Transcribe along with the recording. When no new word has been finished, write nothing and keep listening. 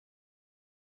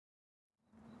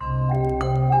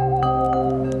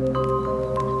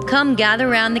Come gather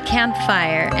round the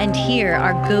campfire and hear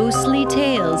our ghostly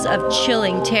tales of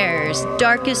chilling terrors,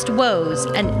 darkest woes,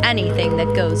 and anything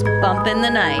that goes bump in the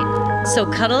night. So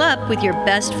cuddle up with your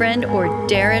best friend or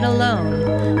dare it alone.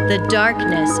 The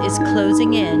darkness is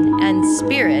closing in and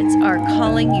spirits are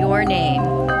calling your name.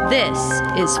 This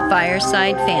is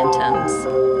Fireside Phantoms.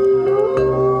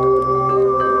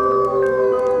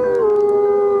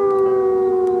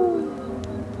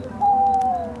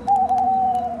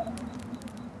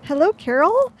 Hello,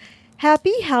 Carol.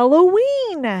 Happy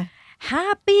Halloween.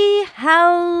 Happy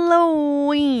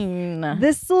Halloween.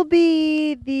 This will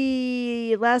be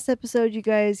the last episode you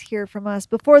guys hear from us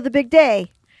before the big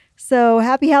day. So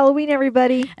happy Halloween,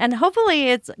 everybody. And hopefully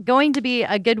it's going to be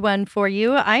a good one for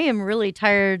you. I am really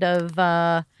tired of,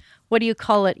 what do you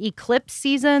call it, eclipse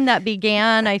season that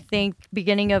began, I think,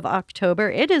 beginning of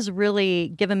October. It has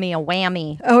really given me a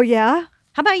whammy. Oh, yeah?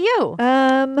 How about you?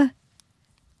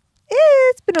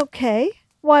 It's been okay.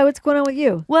 Why? What's going on with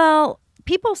you? Well,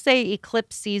 people say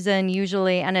eclipse season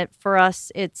usually, and for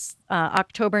us, it's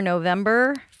October,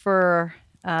 November for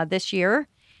this year.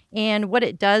 And what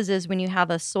it does is when you have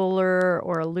a solar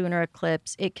or a lunar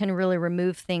eclipse, it can really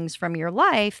remove things from your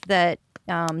life that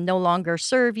no longer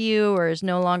serve you or is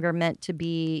no longer meant to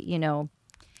be,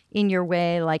 in your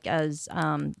way, like as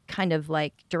kind of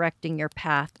like directing your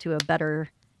path to a better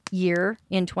year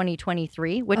in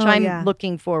 2023, which I'm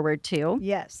looking forward to.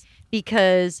 Yes.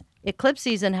 Because eclipse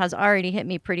season has already hit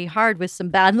me pretty hard with some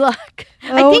bad luck.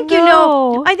 Oh,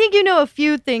 I think you know a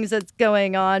few things that's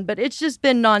going on, but it's just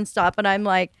been nonstop. And I'm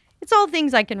like, it's all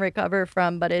things I can recover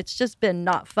from, but it's just been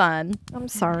not fun. I'm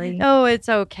sorry. Oh, it's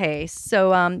okay.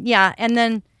 So, yeah. And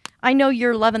then I know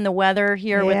you're loving the weather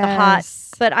here with the hot,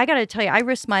 but I got to tell you, I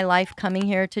risked my life coming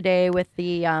here today with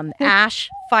the ash,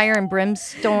 fire, and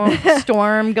brimstone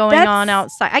going on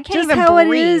outside. I can't even breathe. Just how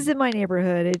it is in my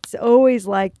neighborhood. It's always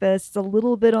like this. It's a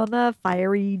little bit on the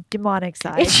fiery, demonic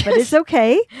side, but it's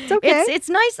okay. It's okay. It's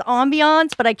nice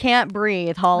ambiance, but I can't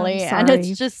breathe, Holly. And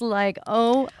it's just like,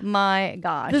 oh my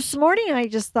gosh. This morning, I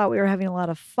just thought we were having a lot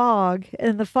of fog,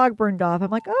 and the fog burned off. I'm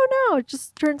like, oh no, it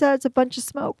just turns out it's a bunch of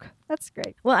smoke. That's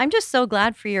great. Well, I'm just so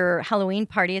glad for your Halloween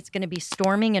party. It's going to be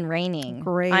storming and raining.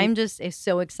 Great. I'm just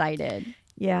so excited.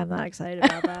 Yeah, I'm not excited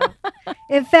about that.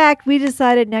 In fact, we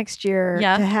decided next year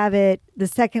to have it the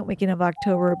second weekend of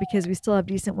October because we still have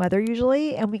decent weather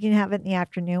usually, and we can have it in the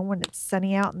afternoon when it's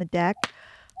sunny out on the deck.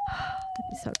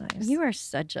 That'd be so nice. You are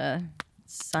such a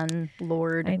sun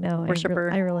lord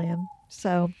worshiper. I really am.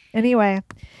 So anyway,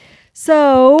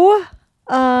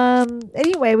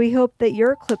 we hope that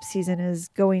your eclipse season is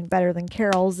going better than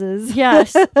Carol's is.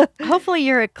 Yes. Hopefully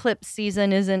your eclipse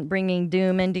season isn't bringing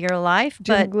doom into your life,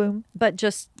 gloom. But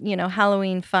just,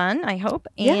 Halloween fun, I hope.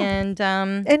 Yeah.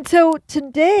 And so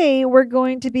today we're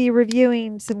going to be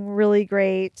reviewing some really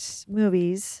great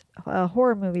movies,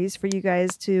 horror movies for you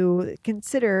guys to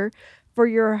consider for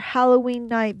your Halloween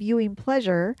night viewing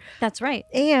pleasure. That's right.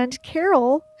 And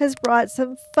Carol has brought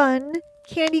some fun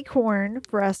candy corn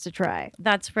for us to try.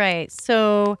 That's right.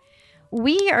 So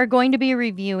we are going to be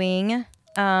reviewing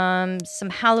some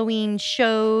Halloween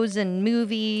shows and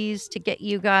movies to get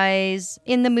you guys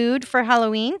in the mood for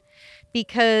Halloween,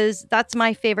 because that's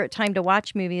my favorite time to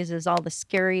watch movies is all the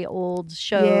scary old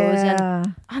shows. Yeah.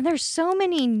 And there's so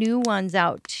many new ones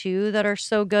out too that are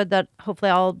so good that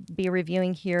hopefully I'll be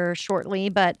reviewing here shortly.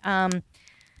 But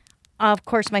of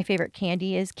course, my favorite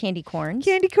candy is candy corn.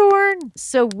 Candy corn.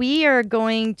 So we are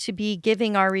going to be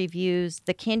giving our reviews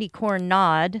the candy corn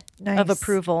nod of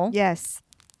approval. Yes.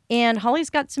 And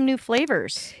Holly's got some new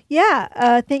flavors.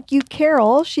 Yeah. Thank you,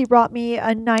 Carol. She brought me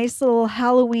a nice little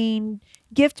Halloween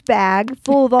gift bag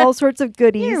full of all sorts of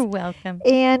goodies. You're welcome.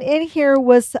 And in here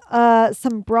was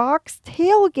some Brock's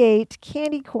Tailgate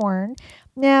candy corn.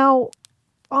 Now,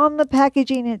 on the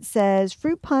packaging, it says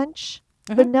fruit punch,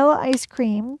 vanilla ice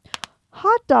cream,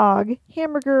 hot dog,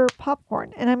 hamburger,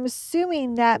 popcorn. And I'm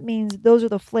assuming that means those are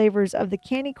the flavors of the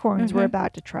candy corns we're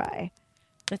about to try.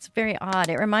 It's very odd.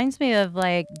 It reminds me of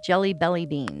like Jelly Belly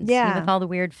beans. Yeah. With all the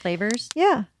weird flavors.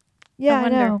 Yeah. Yeah, I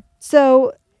know.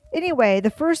 So anyway, the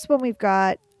first one we've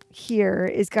got here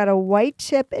is got a white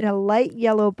tip and a light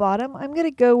yellow bottom. I'm going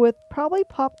to go with probably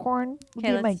popcorn would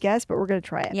be my guess, but we're going to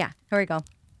try it. Yeah. Here we go.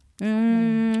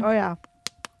 Oh, yeah.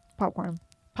 Popcorn.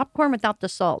 Popcorn without the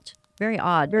salt. Very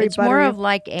odd. Very it's buttery. more of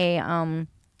like a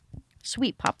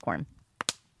sweet popcorn.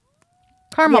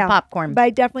 Caramel popcorn. But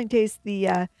I definitely taste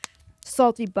the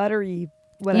salty, buttery,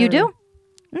 whatever. You do?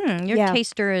 Your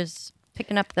taster is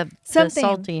picking up the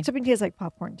salty. Something tastes like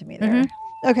popcorn to me there.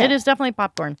 Okay. It is definitely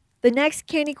popcorn. The next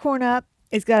candy corn up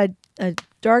is got a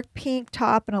dark pink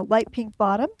top and a light pink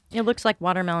bottom. It looks like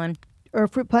watermelon. or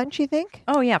fruit punch, you think?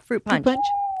 Oh yeah, fruit punch. Fruit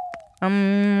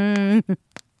punch?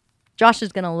 Josh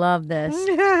is gonna love this.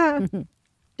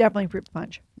 Definitely fruit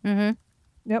punch. Mm-hmm.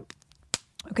 Yep.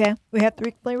 Okay, we have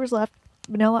 3 flavors left: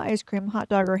 vanilla ice cream, hot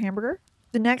dog, or hamburger.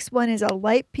 The next one is a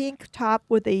light pink top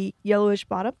with a yellowish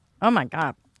bottom. Oh my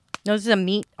god, no, this is a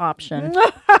meat option.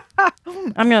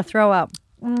 I'm gonna throw up.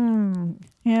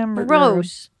 Hamburger.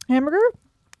 Gross. Hamburger?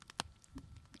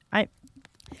 I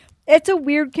It's a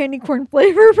weird candy corn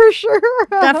flavor for sure.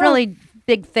 definitely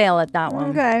big fail at that one.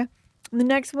 Okay. The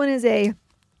next one is a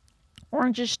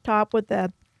orangish top with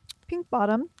a pink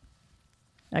bottom.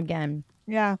 Again,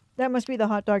 Yeah, that must be the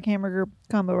hot dog hamburger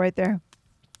combo right there.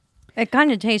 it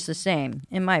kind of tastes the same,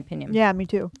 in my opinion. Yeah, me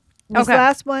too. This Okay.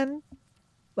 last one,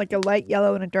 like a light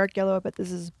yellow and a dark yellow. I bet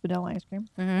this is vanilla ice cream.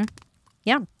 Mm-hmm.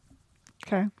 Yeah.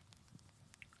 Okay.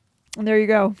 And there you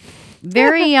go.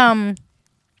 Very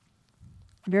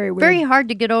Very weird. very hard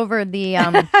to get over the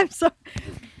I'm sorry.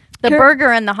 the Car-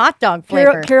 burger and the hot dog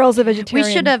flavor. Carol's a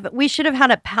vegetarian. We should have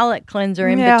had a palate cleanser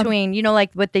in Yeah. between. You know,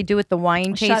 like what they do with the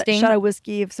wine tasting, Shot of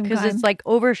whiskey of some because kind. it's like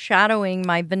overshadowing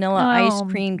my vanilla ice Oh,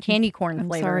 cream candy corn I'm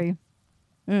flavor. sorry.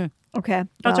 Mm. Okay.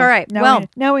 That's all right. Well-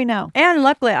 now we know. And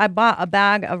luckily, I bought a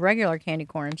bag of regular candy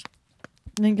corns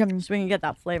And then come so we can get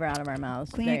that flavor out of our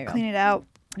mouths. clean There you it, go. clean it out.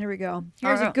 Here we go.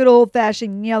 Here's a right. good old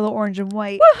fashioned yellow, orange, and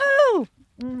white. Woohoo!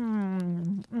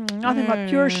 Nothing but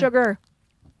pure sugar.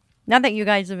 Now that you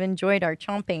guys have enjoyed our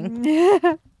chomping,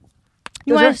 Those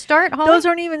you want are- to start, Holly? Those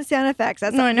aren't even sound effects.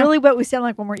 That's No, I know. really what we sound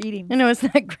like when we're eating. I know,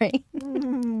 isn't that great?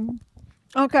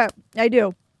 Okay, I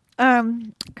do.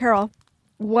 Carol,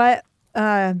 what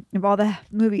of all the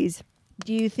movies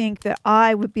do you think that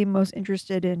I would be most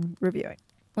interested in reviewing?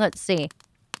 Let's see.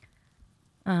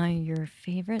 Your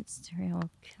favorite serial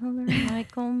killer,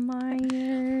 Michael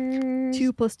Myers.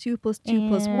 2 plus 2 plus 2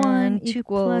 plus 1 and 2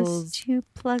 equals plus 2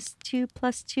 plus 2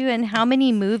 plus 2. And how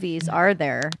many movies are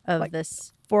there of Like-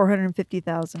 this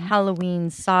 450,000. Halloween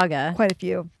saga? Quite a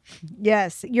few.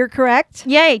 Yes, you're correct.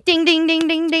 Yay! Ding, ding, ding,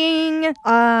 ding, ding.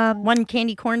 Um, One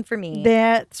candy corn for me.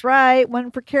 That's right. One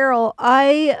for Carol.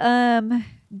 I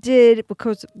did,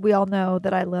 because we all know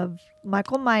that I love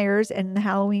Michael Myers and the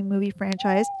Halloween movie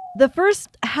franchise. The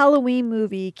first Halloween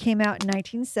movie came out in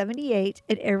 1978,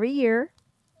 and every year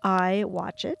I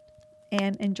watch it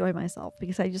and enjoy myself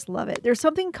because I just love it. There's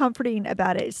something comforting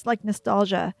about it. It's like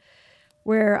nostalgia,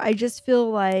 where I just feel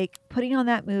like putting on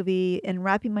that movie and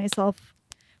wrapping myself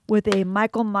with a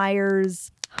Michael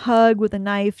Myers hug with a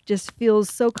knife just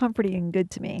feels so comforting and good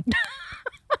to me.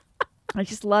 I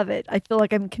just love it. I feel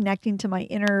like I'm connecting to my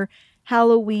inner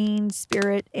Halloween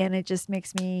spirit, and it just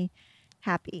makes me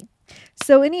happy.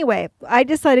 So anyway, I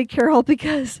decided, Carol,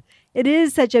 because it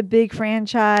is such a big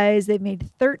franchise. They've made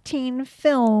 13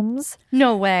 films.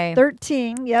 No way.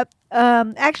 13, yep.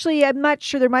 Actually, I'm not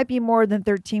sure. There might be more than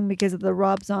 13 because of the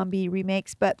Rob Zombie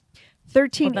remakes, but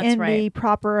 13 that's in the right.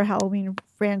 proper Halloween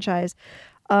franchise.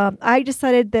 I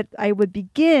decided that I would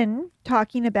begin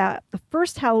talking about the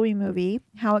first Halloween movie,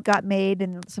 how it got made,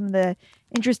 and some of the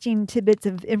interesting tidbits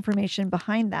of information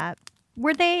behind that.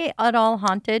 Were they at all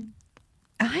haunted?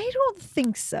 I don't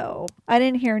think so. I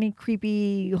didn't hear any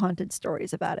creepy haunted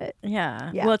stories about it.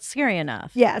 Yeah. Yeah. Well, it's scary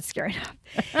enough. Yeah, it's scary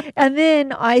enough. And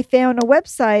then I found a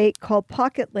website called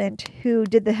Pocketlint who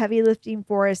did the heavy lifting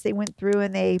for us. They went through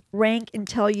and they rank and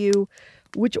tell you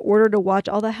which order to watch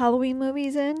all the Halloween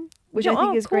movies in, which I think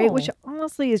Oh, is great, cool. which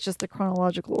honestly is just the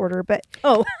chronological order, but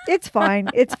Oh, it's fine.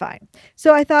 It's fine.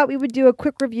 So I thought we would do a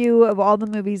quick review of all the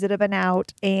movies that have been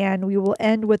out, and we will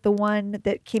end with the one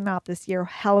that came out this year,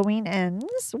 Halloween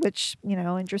Ends, which,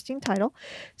 interesting title.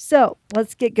 So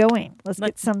let's get going. Let's get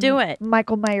Let's some do it.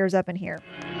 Michael Myers up in here.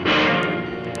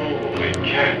 Holy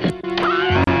cats.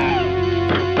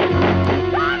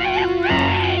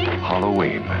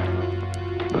 Halloween.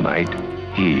 The night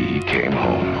he came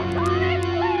home.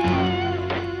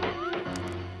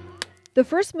 The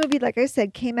first movie, like I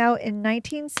said, came out in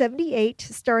 1978,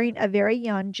 starring a very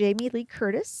young Jamie Lee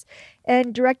Curtis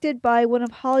and directed by one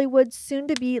of Hollywood's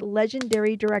soon-to-be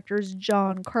legendary directors,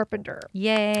 John Carpenter.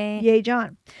 yay. Yay,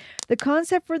 John. The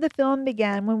concept for the film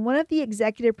began when one of the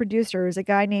executive producers, a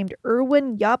guy named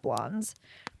Irwin Yablans,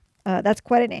 that's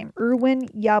quite a name, Irwin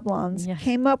Yablans, Yes.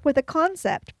 came up with a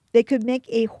concept. They could make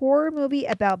a horror movie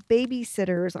about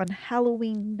babysitters on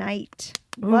Halloween night.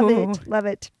 Love Ooh. it. Love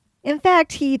it. In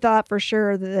fact, he thought for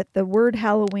sure that the word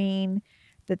Halloween,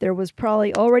 that there was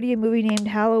probably already a movie named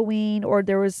Halloween, or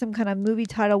there was some kind of movie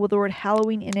title with the word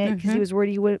Halloween in it because he was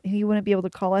worried he wouldn't be able to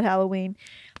call it Halloween.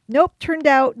 Nope, turned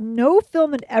out no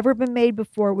film had ever been made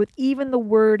before with even the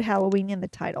word Halloween in the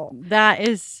title. That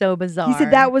is so bizarre. He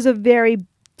said that was a very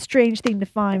strange thing to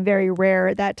find, very rare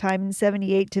at that time in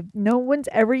 78. No one's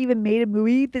ever even made a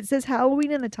movie that says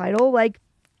Halloween in the title. Like,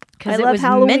 Because I it love was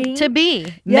Halloween. meant to be.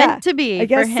 Yeah, Meant to be I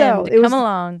guess for him so. to It was come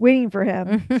along. waiting for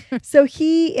him. So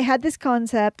he had this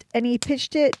concept and he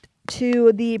pitched it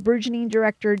to the burgeoning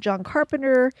director John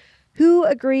Carpenter, who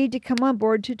agreed to come on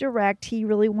board to direct. He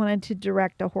really wanted to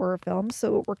direct a horror film,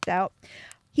 so it worked out.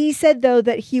 He said, though,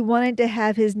 that he wanted to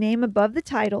have his name above the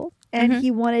title and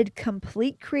he wanted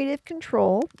complete creative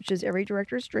control, which is every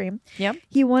director's dream. Yep.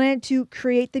 He wanted to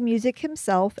create the music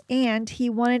himself and he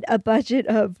wanted a budget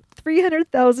of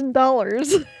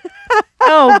 $300,000.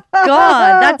 Oh,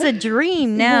 God. That's a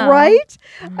dream now. Right?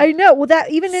 I know. Well,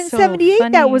 that even in So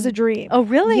 78, that was funny. a dream. Oh,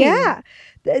 really? Yeah.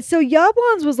 So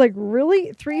Yablons was like,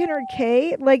 really?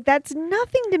 $300K? Like, that's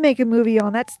nothing to make a movie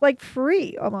on. That's like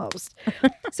free almost.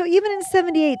 So even in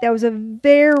 78, that was a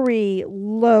very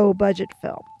low budget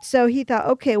film. So he thought,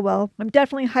 okay, well, I'm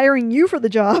definitely hiring you for the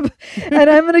job and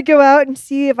I'm going to go out and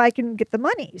see if I can get the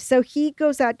money. So he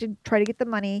goes out to try to get the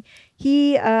money.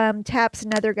 He taps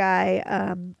another guy.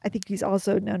 I think he's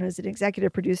also known as an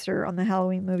executive producer on the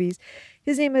Halloween movies.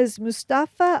 His name is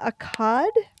Mustafa Akkad.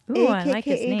 Ooh, I like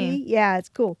his name. Yeah, it's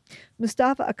cool.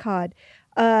 Mustafa Akkad.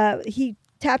 He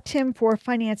tapped him for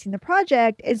financing the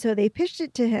project, and so they pitched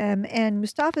it to him, and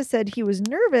Mustafa said he was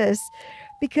nervous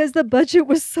because the budget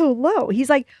was so low. He's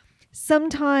like,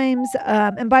 sometimes,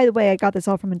 and by the way, I got this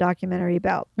all from a documentary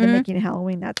about the making of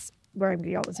Halloween. That's where I'm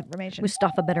getting all this information.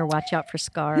 Mustafa better watch out for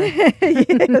Scar. Yeah,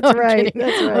 that's I'm right. kidding.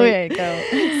 That's right. Okay,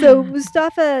 go. So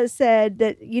Mustafa said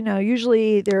that,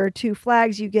 usually there are two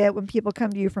flags you get when people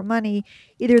come to you for money.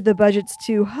 Either the budget's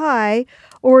too high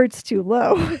or it's too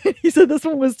low. He said this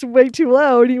one was way too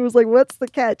low. And he was like, what's the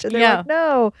catch? And they're like,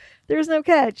 no, there's no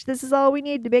catch. This is all we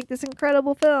need to make this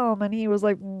incredible film. And he was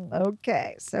like,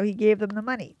 okay. So he gave them the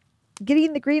money.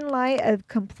 Getting the green light of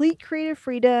complete creative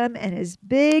freedom and his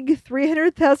big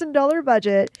 $300,000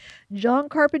 budget, John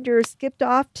Carpenter skipped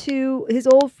off to his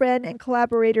old friend and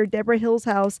collaborator Deborah Hill's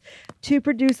house to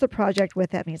produce the project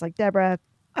with him. He's like, Deborah,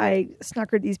 I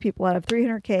snookered these people out of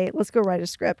 $300K. Let's go write a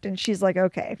script. And she's like,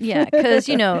 okay. Yeah, because,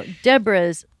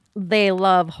 Deborah's, they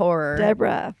love horror.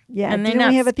 Deborah. Yeah. And they're Didn't not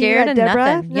we have a theme scared about of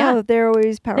Deborah? nothing. No, Yeah. they're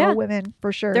always power Yeah. women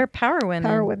for sure. They're power women.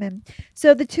 Power women.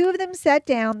 So the two of them sat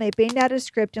down. They banged out a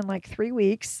script in like 3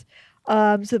 weeks.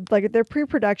 So like their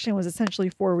pre-production was essentially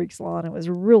 4 weeks long. It was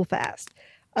real fast.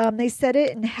 They set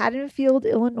it in Haddonfield,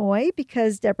 Illinois,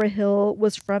 because Deborah Hill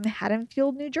was from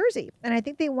Haddonfield, New Jersey. And I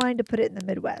think they wanted to put it in the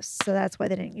Midwest. So that's why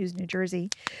they didn't use New Jersey.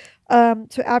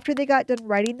 So after they got done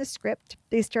writing the script,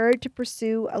 they started to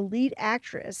pursue a lead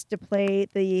actress to play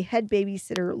the head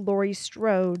babysitter, Laurie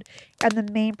Strode, and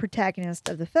the main protagonist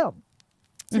of the film.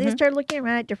 So they started looking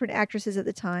around at different actresses at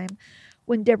the time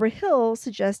when Deborah Hill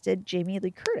suggested Jamie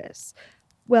Lee Curtis.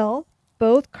 Well,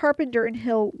 both Carpenter and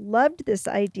Hill loved this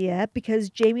idea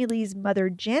because Jamie Lee's mother,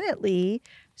 Janet Lee,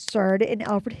 starred in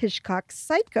Alfred Hitchcock's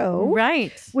Psycho,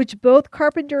 Right. which both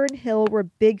Carpenter and Hill were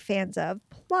big fans of.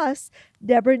 Plus,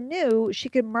 Deborah knew she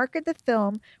could market the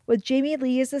film with Jamie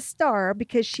Lee as a star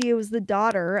because she was the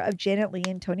daughter of Janet Lee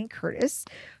and Tony Curtis.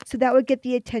 So that would get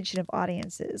the attention of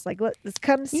audiences. Like, let's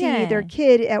come see their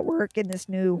kid at work in this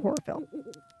new horror film.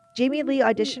 Jamie Lee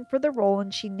auditioned for the role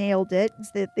and she nailed it.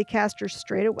 So they cast her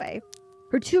straight away.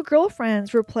 Her two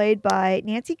girlfriends were played by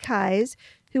Nancy Kyes,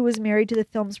 who was married to the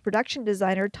film's production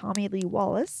designer Tommy Lee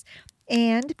Wallace,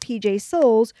 and PJ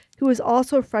Soles, who was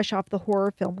also fresh off the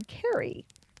horror film Carrie,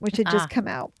 which had just come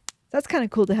out. That's kind of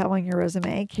cool to have on your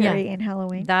resume, Carrie and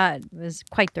Halloween. That was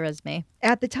quite the resume.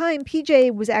 At the time,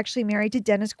 PJ was actually married to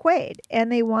Dennis Quaid, and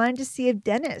they wanted to see if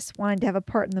Dennis wanted to have a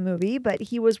part in the movie, but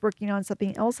he was working on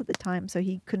something else at the time, so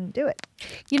he couldn't do it.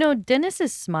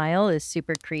 Dennis's smile is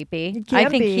super creepy. He I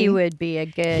can think be. he would be a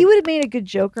good... He would have made a good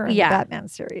Joker in Yeah. the Batman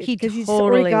series. He because he's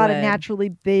totally already got a would. naturally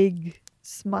big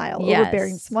smile, Yes.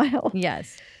 overbearing smile.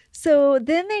 Yes. So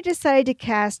then they decided to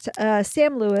cast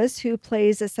Sam Lewis, who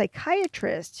plays a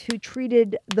psychiatrist who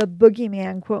treated the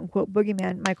boogeyman, quote unquote,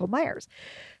 boogeyman, Michael Myers.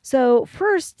 So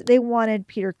first they wanted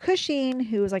Peter Cushing,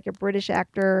 who was like a British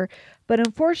actor, but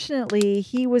unfortunately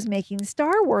he was making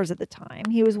Star Wars at the time.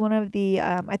 He was one of the,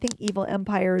 I think, Evil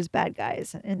Empire's bad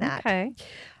guys in that. Okay.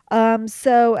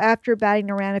 So after batting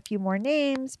around a few more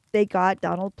names, they got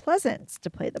Donald Pleasance to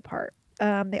play the part.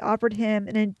 They offered him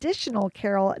an additional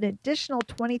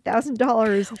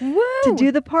 $20,000 to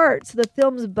do the part. So the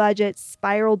film's budget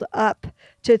spiraled up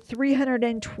to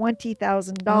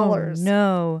 $320,000. Oh,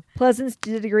 no. Pleasance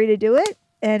did agree to do it,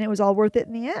 and it was all worth it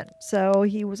in the end. So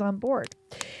he was on board.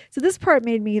 So this part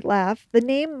made me laugh. The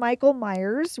name Michael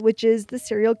Myers, which is the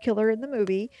serial killer in the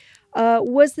movie,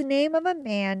 was the name of a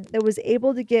man that was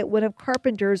able to get one of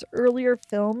Carpenter's earlier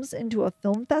films into a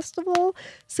film festival.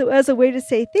 So, as a way to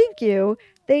say thank you,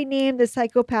 they named the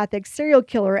psychopathic serial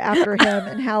killer after him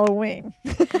in Halloween.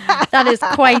 That is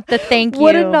quite the thank you.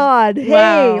 What a nod. Hey,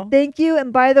 Wow. thank you.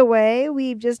 And by the way,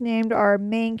 we've just named our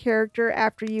main character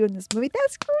after you in this movie.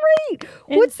 That's great.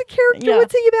 What's the character? yeah.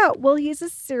 What's he about? Well, he's a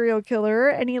serial killer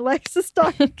and he likes to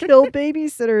stalk and kill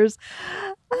babysitters.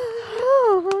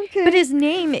 Oh, okay. But his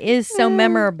name is so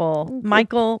memorable.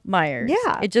 Michael Myers.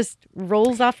 Yeah. It just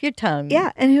rolls off your tongue.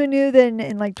 Yeah, and who knew that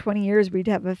in like 20 years we'd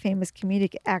have a famous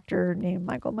comedic actor named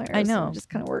Michael Myers. I know. It just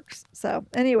kind of works. So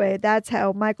anyway, that's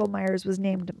how Michael Myers was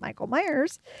named Michael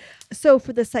Myers. So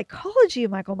for the psychology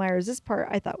of Michael Myers, this part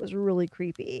I thought was really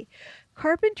creepy.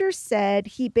 Carpenter said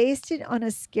he based it on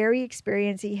a scary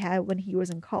experience he had when he was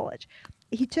in college.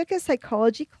 He took a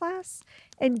psychology class,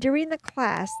 and during the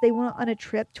class, they went on a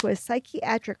trip to a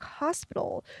psychiatric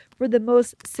hospital for the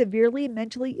most severely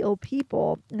mentally ill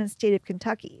people in the state of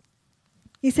Kentucky.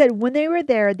 He said when they were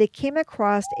there, they came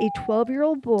across a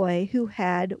 12-year-old boy who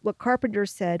had what Carpenter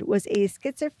said was a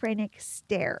schizophrenic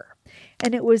stare.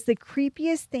 And it was the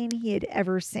creepiest thing he had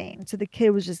ever seen. So the kid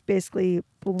was just basically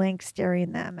blank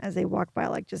staring them as they walked by,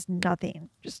 like just nothing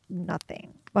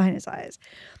behind his eyes.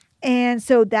 And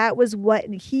so that was what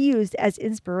he used as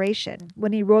inspiration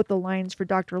when he wrote the lines for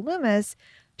Dr. Loomis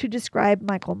to describe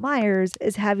Michael Myers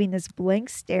as having this blank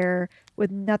stare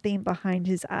with nothing behind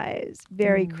his eyes.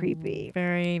 Very creepy.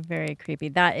 Very, very creepy.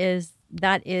 That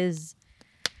is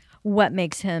what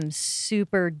makes him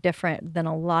super different than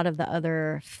a lot of the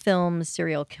other film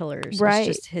serial killers. Right.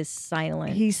 It's just his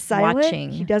silent He's silent.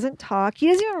 watching. He doesn't talk. He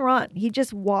doesn't even run. He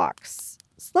just walks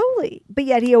slowly. But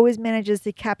yet he always manages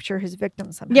to capture his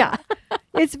victim somehow. Yeah.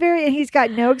 It's very, and he's got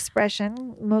no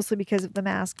expression, mostly because of the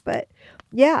mask. But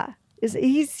yeah,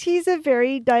 he's a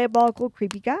very diabolical,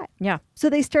 creepy guy. Yeah. So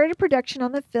they started production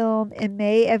on the film in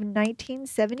May of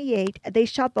 1978. They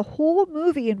shot the whole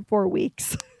movie in 4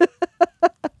 weeks,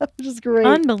 which is great.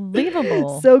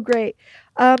 Unbelievable. So great.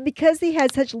 Because they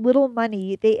had such little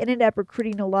money, they ended up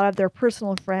recruiting a lot of their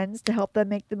personal friends to help them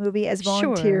make the movie as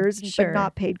volunteers, Sure. but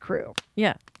not paid crew.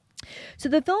 Yeah. So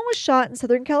the film was shot in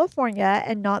Southern California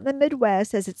and not in the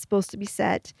Midwest as it's supposed to be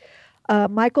set.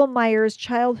 Michael Myers'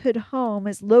 childhood home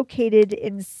is located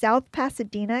in South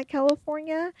Pasadena,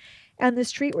 California, and the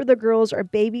street where the girls are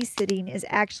babysitting is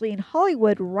actually in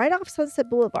Hollywood, right off Sunset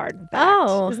Boulevard, in fact.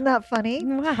 Oh. Isn't that funny?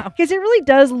 Wow. Because it really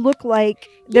does look like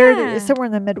they're Yeah. somewhere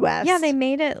in the Midwest. Yeah, they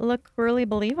made it look really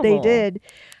believable. They did.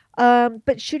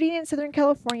 But shooting in Southern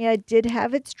California did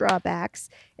have its drawbacks.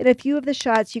 In a few of the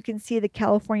shots, you can see the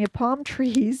California palm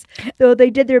trees, though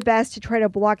they did their best to try to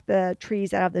block the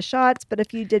trees out of the shots, but a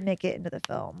few did make it into the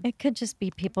film. It could just be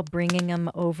people bringing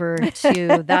them over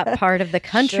to that part of the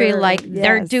country Sure, like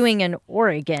they're yes. doing in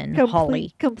Oregon,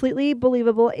 Holly. Completely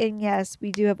believable. And yes,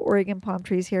 we do have Oregon palm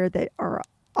trees here that are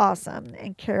awesome.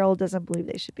 And Carol doesn't believe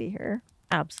they should be here.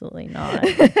 Absolutely not.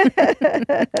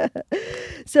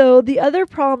 So the other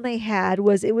problem they had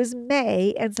was it was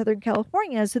May in Southern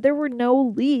California, so there were no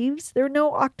leaves. There were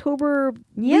no October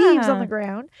leaves on Yeah. the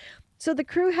ground. So the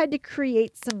crew had to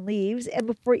create some leaves, and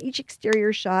before each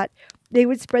exterior shot, they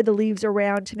would spread the leaves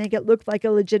around to make it look like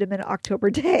a legitimate October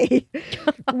day.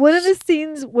 One of the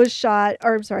scenes was shot,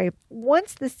 or I'm sorry,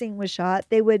 once the scene was shot,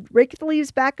 they would rake the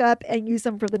leaves back up and use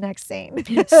them for the next scene.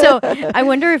 So I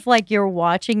wonder if like you're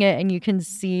watching it and you can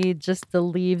see just the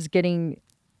leaves getting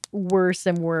worse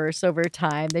and worse over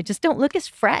time. They just don't look as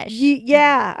fresh.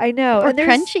 Yeah, I know. Or And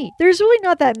crunchy. There's really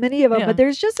not that many of them, Yeah. but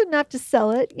there's just enough to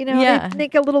sell it. You know, Yeah. they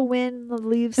make a little wind, the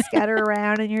leaves scatter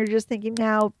around, and you're just thinking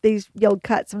now they yelled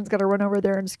cut. Someone's got to run over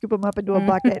there and scoop them up into a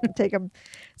bucket and take them.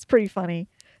 It's pretty funny.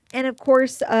 And of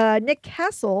course, Nick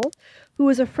Castle, who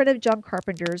was a friend of John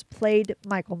Carpenter's, played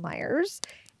Michael Myers.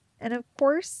 And of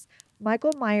course,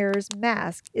 Michael Myers'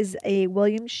 mask is a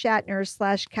William Shatner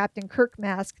 / Captain Kirk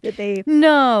mask that they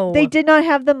did not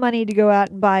have the money to go out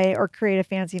and buy or create a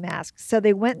fancy mask. So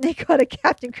they went and they got a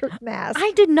Captain Kirk mask.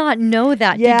 I did not know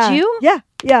that. Yeah. Did you?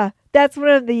 Yeah. That's one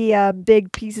of the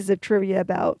big pieces of trivia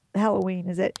about Halloween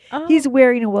is that Oh, he's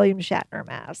wearing a William Shatner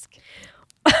mask.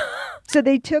 So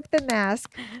they took the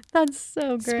mask, that's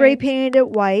so great. spray painted it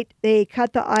white. They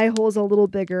cut the eye holes a little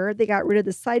bigger. They got rid of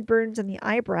the sideburns and the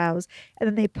eyebrows. And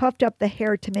then they puffed up the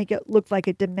hair to make it look like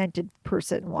a demented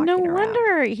person walking No around.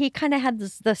 wonder he kind of had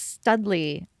the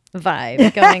Studley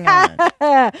vibe going on.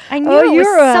 I knew Oh, it was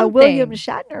you're a something. William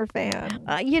Shatner fan.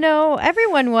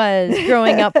 Everyone was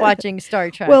growing up watching Star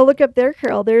Trek. Well, look up there,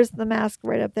 Carol. There's the mask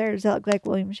right up there. Does that look like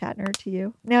William Shatner to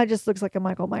you? Now it just looks like a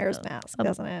Michael Myers mask,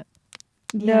 doesn't it?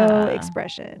 No Yeah.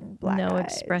 expression. Black No eyes.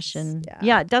 expression. Yeah.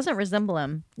 Yeah, it doesn't resemble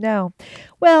him. No.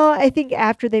 Well, I think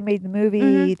after they made the movie,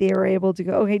 Mhm. they were able to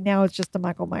go, okay, now it's just the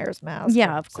Michael Myers mask.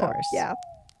 Yeah, of So, course. yeah.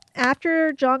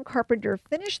 After John Carpenter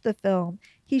finished the film,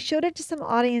 he showed it to some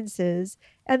audiences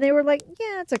and they were like,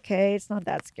 yeah, it's okay. It's not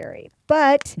that scary.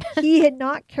 But he had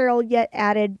not, Carol, yet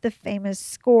added the famous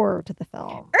score to the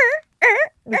film.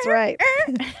 That's right.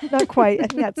 Not quite. I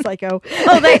think that's Psycho.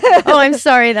 Oh, I'm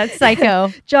sorry. That's Psycho.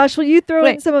 Josh, will you throw in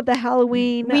Wait. some of the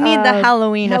Halloween? We need the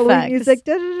Halloween effects. music.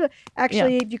 Da, da, da.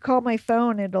 Actually, if you call my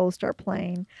phone, it'll start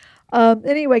playing.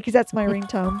 Anyway, because that's my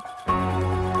ringtone.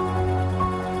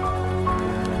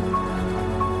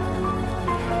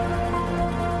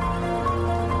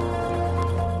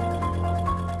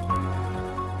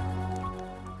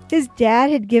 His dad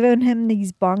had given him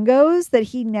these bongos that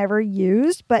he never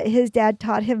used, but his dad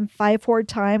taught him 5/4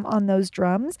 time on those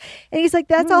drums. And he's like,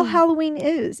 that's all Halloween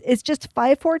is. It's just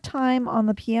 5/4 time on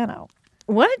the piano.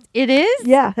 What? It is?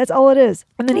 Yeah, that's all it is.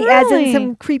 And then he adds in Really?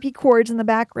 some creepy chords in the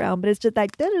background, but it's just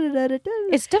like da-da-da-da-da.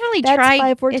 It's definitely That's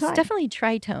 5/4 It's time. definitely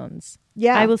tritones.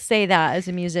 Yeah. I will say that as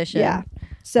a musician. Yeah.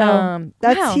 So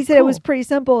that's wow, he said it was cool. pretty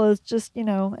simple. It's just,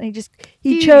 and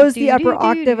he Do, chose do, the upper do,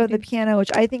 octave do, of the do. piano,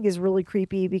 which I think is really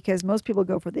creepy because most people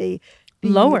go for the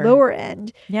Lower. lower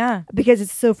end Yeah. because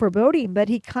it's so foreboding, but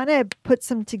he kind of puts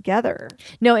them together.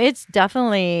 No, it's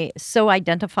definitely so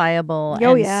identifiable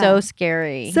Oh, and yeah. so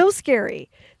scary. So scary.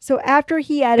 So after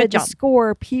he added the job.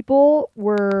 score, people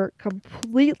were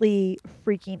completely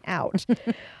freaking out.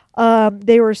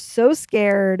 They were so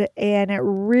scared, and it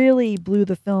really blew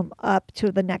the film up to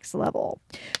the next level.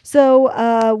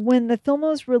 So when the film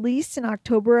was released in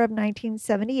October of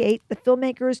 1978, the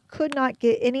filmmakers could not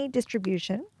get any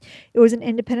distribution. It was an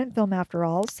independent film after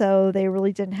all, so they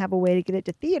really didn't have a way to get it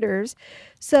to theaters.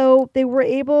 So they were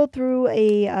able, through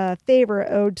a favor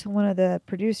owed to one of the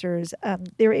producers,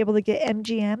 they were able to get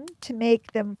MGM to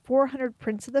make them 400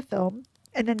 prints of the film.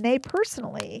 And then they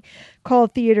personally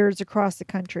called theaters across the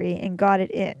country and got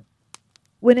it in.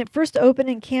 When it first opened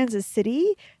in Kansas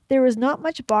City, there was not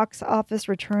much box office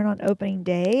return on opening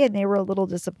day, and they were a little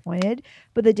disappointed.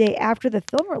 But the day after the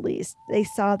film released, they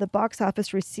saw the box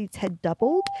office receipts had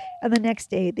doubled, and the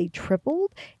next day they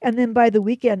tripled. And then by the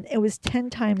weekend, it was 10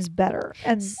 times better.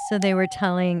 And so they were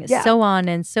telling Yeah. so on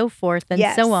and so forth and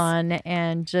Yes. so on,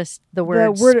 and just the the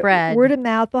word spread. word of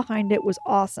mouth behind it was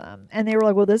awesome. And they were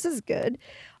like, well, this is good.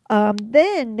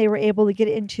 Then they were able to get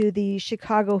into the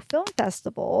Chicago Film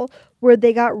Festival, where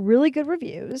they got really good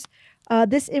reviews.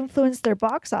 This influenced their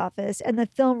box office, and the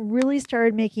film really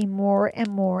started making more and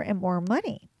more and more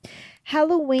money.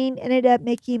 Halloween ended up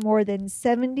making more than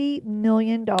 $70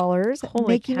 million, Holy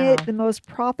making cow. it the most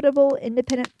profitable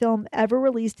independent film ever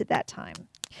released at that time.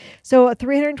 So a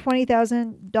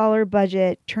 $320,000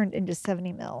 budget turned into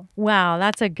 70 mil. Wow,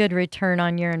 that's a good return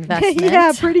on your investment.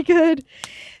 Yeah, pretty good.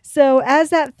 So as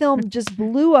that film just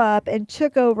blew up and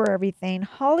took over everything,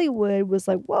 Hollywood was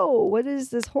like, whoa, what is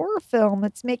this horror film?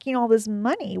 It's making all this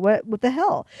money. What the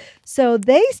hell? So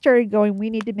they started going, we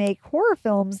need to make horror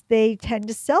films. They tend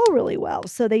to sell really well.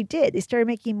 So they did. They started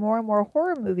making more and more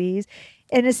horror movies,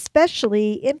 and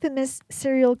especially infamous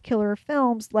serial killer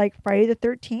films like Friday the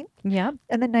 13th Yep.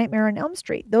 and The Nightmare on Elm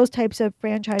Street. Those types of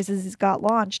franchises got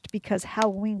launched because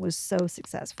Halloween was so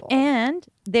successful. And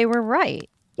they were right.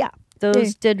 Yeah.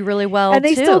 Those did really well And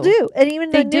they too. still do. And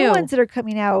even the They new do. ones that are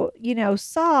coming out,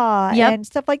 Saw Yep. and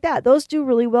stuff like that, those do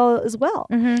really well as well.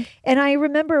 Mhm. And I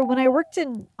remember when I worked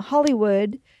in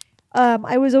Hollywood,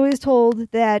 I was always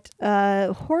told that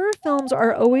horror films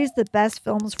are always the best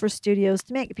films for studios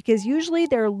to make because usually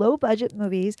they're low budget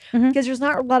movies Mhm. because there's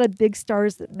not a lot of big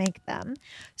stars that make them.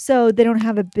 So they don't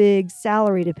have a big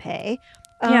salary to pay.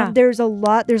 Yeah. There's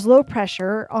low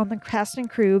pressure on the cast and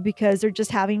crew because they're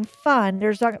just having fun.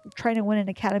 There's not trying to win an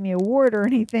Academy Award or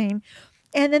anything.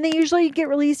 And then they usually get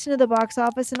released into the box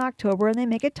office in October and they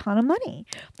make a ton of money.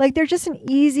 Like they're just an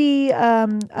easy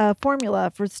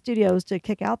formula for studios to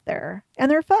kick out there. And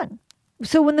they're fun.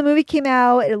 So when the movie came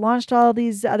out, it launched all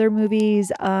these other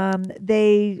movies.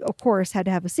 They, of course, had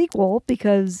to have a sequel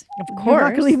because Of you're not going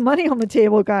to course. leave money on the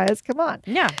table, guys. Come on.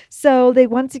 Yeah. So they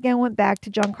once again went back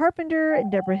to John Carpenter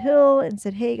and Deborah Hill and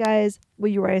said, hey, guys, will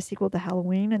you write a sequel to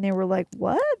Halloween? And they were like,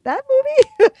 what? That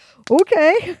movie?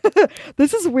 Okay.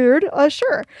 This is weird.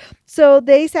 Sure. So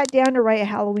they sat down to write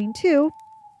Halloween 2.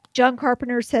 John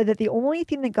Carpenter said that the only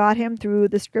thing that got him through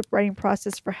the script writing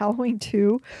process for Halloween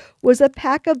 2 was a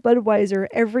pack of Budweiser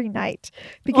every night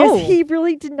because Oh. he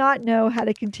really did not know how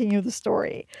to continue the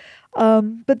story.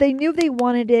 But they knew they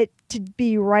wanted it to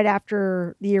be right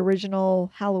after the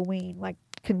original Halloween, like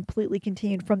completely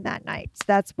continued from that night. So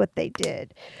that's what they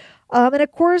did. And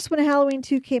of course, when Halloween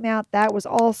 2 came out, that was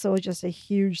also just a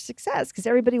huge success because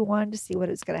everybody wanted to see what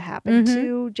was going to happen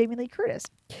to Jamie Lee Curtis.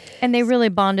 And they really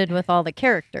bonded with all the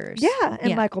characters. Yeah,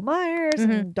 and Michael Myers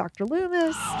and Dr.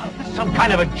 Loomis. Some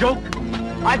kind of a joke?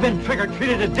 I've been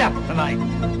trick-or-treated to death tonight.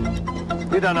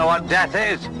 You don't know what death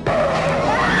is.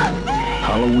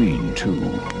 Halloween 2.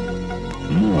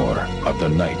 More of the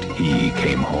night he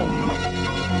came home.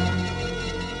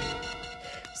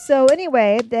 So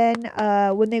anyway, then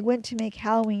when they went to make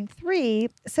Halloween 3,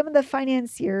 some of the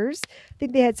financiers, I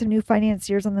think they had some new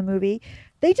financiers on the movie,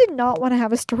 they did not want to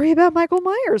have a story about Michael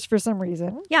Myers for some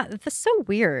reason. Yeah, that's so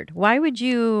weird. Why would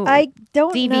you I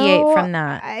don't deviate know. from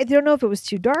that? I don't know if it was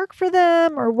too dark for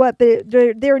them or what, but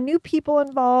there were new people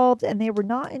involved and they were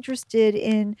not interested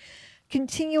in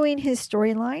continuing his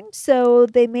storyline. So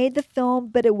they made the film,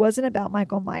 but it wasn't about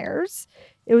Michael Myers.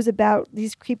 It was about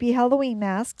these creepy Halloween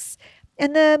masks.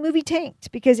 And the movie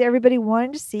tanked because everybody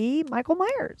wanted to see Michael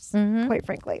Myers, quite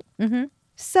frankly.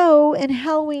 So in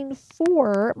Halloween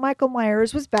 4, Michael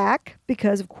Myers was back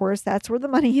because, of course, that's where the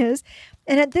money is.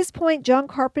 And at this point, John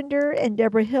Carpenter and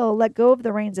Deborah Hill let go of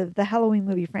the reins of the Halloween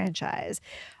movie franchise.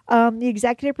 The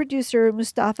executive producer,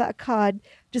 Mustafa Akkad,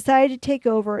 decided to take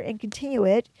over and continue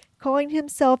it, calling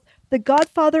himself the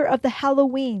Godfather of the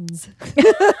Halloweens,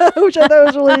 which I thought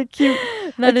was really cute.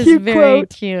 That is cute very quote.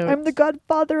 cute. I'm the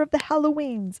Godfather of the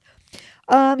Halloweens.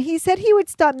 He said he would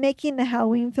stop making the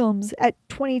Halloween films at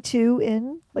 22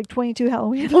 Halloween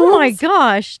films. Oh my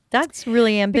gosh, that's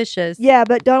really ambitious. Yeah,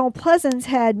 but Donald Pleasance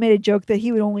had made a joke that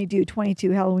he would only do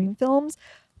 22 Halloween films.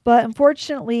 But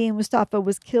unfortunately, Mustafa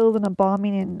was killed in a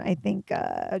bombing in, I think,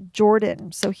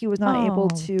 Jordan. So he was not able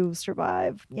to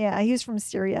survive. Yeah, he was from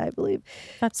Syria, I believe.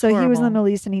 That's so horrible. He was in the Middle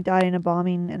East and he died in a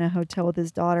bombing in a hotel with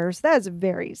his daughter. So that's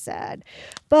very sad.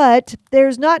 But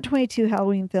there's not 22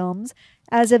 Halloween films.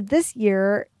 As of this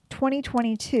year,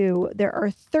 2022, there are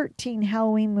 13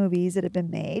 Halloween movies that have been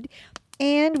made.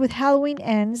 And with Halloween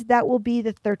Ends, that will be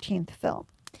the 13th film.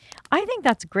 I think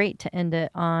that's great to end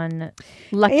it on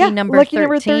lucky Yeah, number lucky 13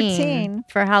 number 13.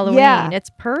 for Halloween. Yeah. It's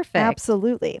perfect.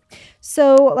 Absolutely.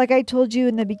 So, like I told you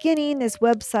in the beginning, this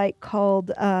website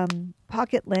called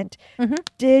Pocket Lint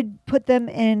did put them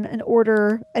in an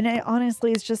order, and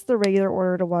honestly, it's just the regular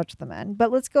order to watch them in.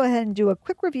 But let's go ahead and do a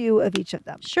quick review of each of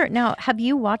them. Sure. Now, have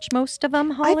you watched most of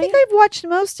them, Holly? I think I've watched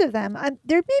most of them.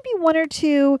 There may be one or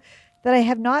two that I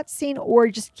have not seen or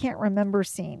just can't remember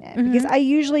seeing it because I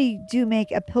usually do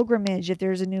make a pilgrimage if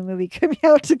there's a new movie coming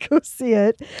out to go see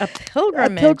it. A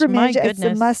pilgrimage. A pilgrimage My is a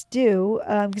goodness. must do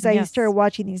because I started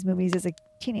watching these movies as a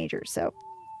teenager. So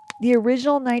the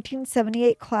original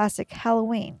 1978 classic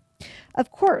Halloween. Of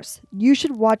course, you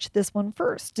should watch this one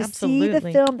first to see the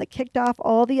Absolutely. film that kicked off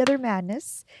all the other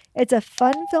madness. It's a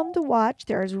fun film to watch.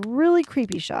 There's really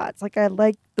creepy shots. Like I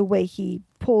like the way he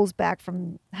pulls back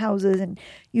from houses and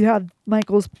you have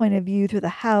Michael's point of view through the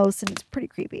house and it's pretty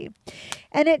creepy.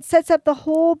 And it sets up the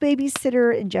whole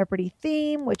babysitter in jeopardy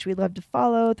theme, which we love to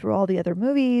follow through all the other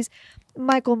movies.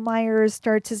 Michael Myers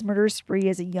starts his murder spree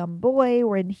as a young boy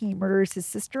when he murders his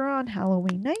sister on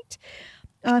Halloween night.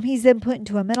 He's then put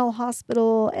into a mental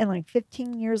hospital, and like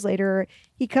 15 years later,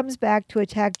 he comes back to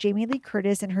attack Jamie Lee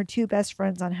Curtis and her two best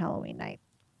friends on Halloween night.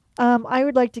 I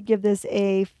would like to give this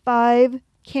a 5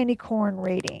 candy corn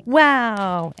rating.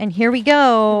 Wow. And here we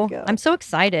go. Here we go. I'm so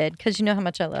excited because you know how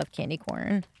much I love candy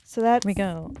corn. So that's Here we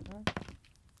go.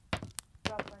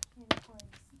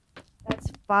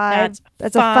 That's 5.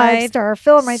 That's a five 5-star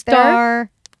film right there.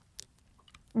 Star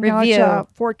Now it's review.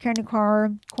 4 candy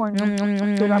corn. So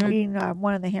I'm eating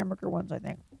one of the hamburger ones, I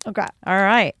think. Okay. All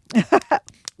right.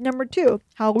 Number 2,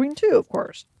 Halloween 2, of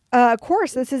course.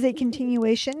 This is a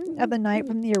continuation of the night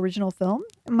from the original film.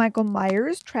 Michael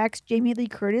Myers tracks Jamie Lee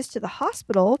Curtis to the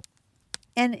hospital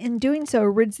and in doing so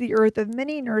rids the earth of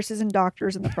many nurses and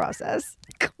doctors in the process.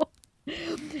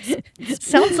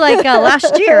 Sounds like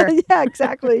last year. Yeah,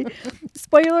 exactly.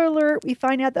 Spoiler alert, we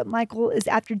find out that Michael is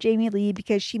after Jamie Lee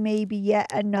because she may be yet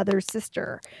another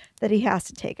sister that he has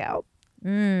to take out.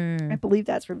 I believe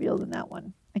that's revealed in that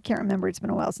one. I can't remember. It's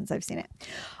been a while since I've seen it.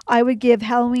 I would give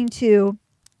Halloween 2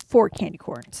 4 candy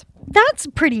corns. That's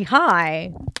pretty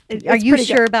high. It's Are you pretty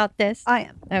sure good. about this? I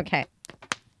am. Okay.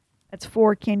 That's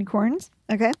 4 candy corns.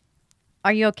 Okay.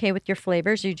 Are you okay with your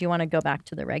flavors or do you want to go back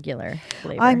to the regular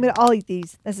flavor? I'll eat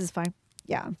these. This is fine.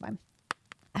 Yeah, I'm fine.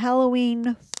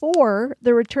 Halloween 4,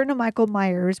 The Return of Michael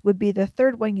Myers, would be the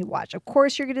third one you watch. Of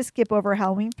course, you're going to skip over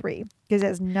Halloween 3 because it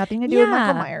has nothing to do with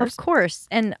Michael Myers. Of course.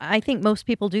 And I think most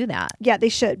people do that. Yeah, they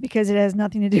should because it has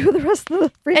nothing to do with the rest of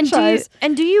the franchise.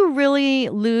 And do you really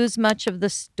lose much of the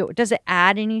story? Does it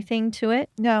add anything to it?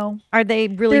 No. Are they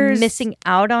really missing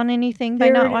out on anything by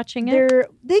not watching it?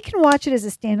 They can watch it as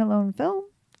a standalone film.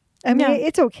 I mean,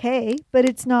 it's okay, but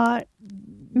it's not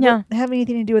have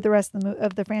anything to do with the rest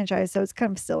of the franchise, so it's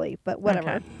kind of silly, but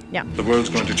whatever. Okay. Yeah. The world's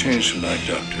going to change tonight,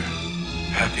 Doctor.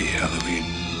 Happy Halloween.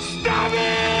 Stop it!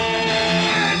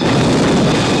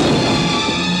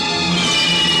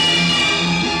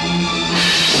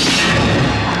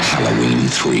 Halloween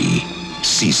 3,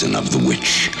 Season of the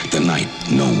Witch, the night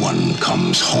no one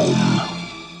comes home.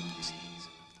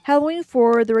 Halloween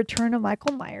 4, The Return of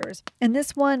Michael Myers. In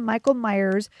this one, Michael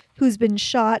Myers, who's been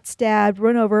shot, stabbed,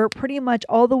 run over, pretty much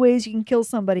all the ways you can kill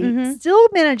somebody, still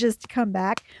manages to come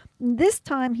back. This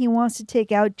time, he wants to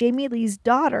take out Jamie Lee's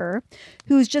daughter,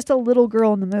 who's just a little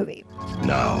girl in the movie.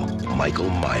 Now, Michael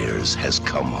Myers has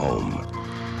come home.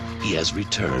 He has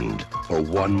returned for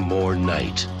one more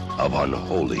night of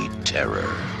unholy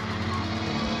terror.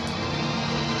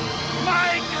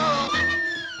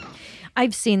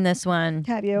 I've seen this one.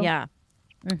 Have you? Yeah.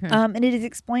 And it is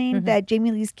explained that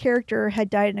Jamie Lee's character had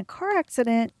died in a car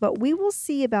accident, but we will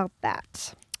see about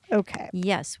that. Okay.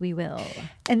 Yes, we will.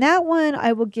 And that one,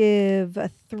 I will give a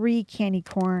 3 candy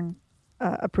corn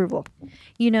approval.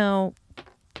 You know,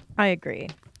 I agree.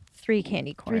 3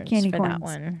 candy corns 3 candy for corns. that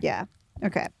one. Yeah.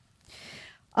 Okay.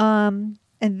 And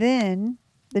then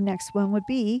the next one would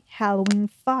be Halloween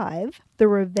 5, The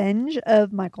Revenge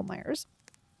of Michael Myers.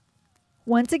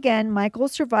 Once again, Michael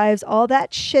survives all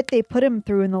that shit they put him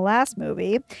through in the last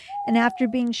movie. And after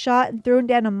being shot and thrown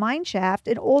down a mine shaft,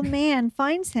 an old man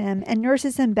finds him and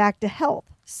nurses him back to health.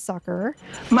 Sucker.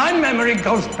 My memory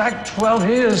goes back 12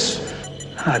 years.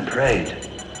 I prayed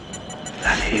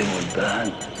that he would burn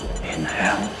in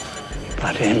hell.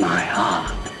 But in my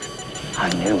heart, I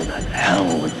knew that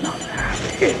hell would not have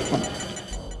him.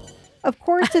 Of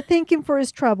course, to thank him for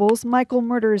his troubles, Michael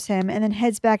murders him and then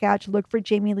heads back out to look for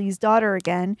Jamie Lee's daughter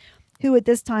again, who at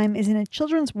this time is in a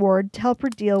children's ward to help her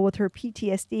deal with her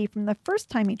PTSD from the first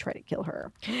time he tried to kill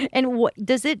her. And what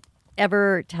does it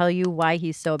ever tell you why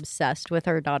he's so obsessed with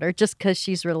her daughter? Just because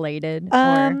she's related?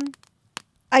 Or?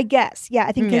 I guess. Yeah,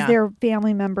 I think because they're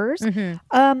family members.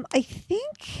 I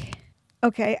think...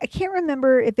 Okay, I can't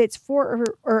remember if it's 4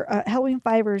 or Halloween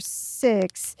 5 or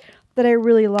 6 that I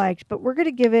really liked, but we're going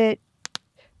to give it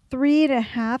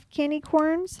 3.5 candy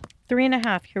corns.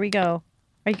 3.5. Here we go.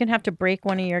 Are you going to have to break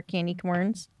one of your candy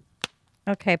corns?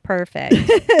 Okay, perfect.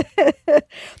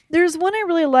 There's one I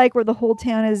really like where the whole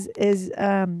town is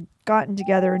gotten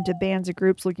together into bands of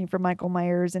groups looking for Michael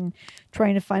Myers and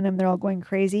trying to find him. They're all going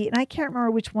crazy. And I can't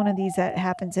remember which one of these that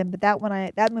happens in, but that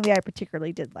movie I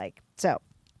particularly did like. So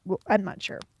I'm not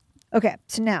sure. Okay,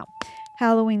 so now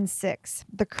Halloween 6,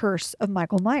 The Curse of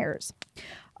Michael Myers.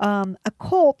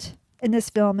 In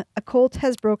this film, a cult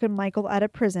has broken Michael out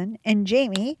of prison, and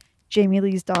Jamie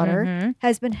Lee's daughter,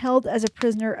 has been held as a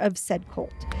prisoner of said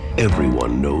cult.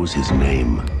 Everyone knows his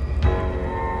name.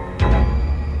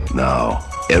 Now,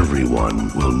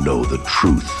 everyone will know the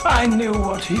truth. I knew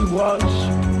what he was,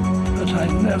 but I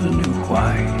never knew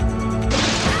why.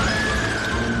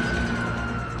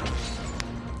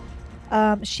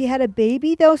 She had a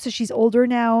baby, though, so she's older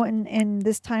now. In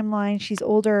this timeline, she's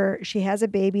older. She has a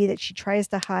baby that she tries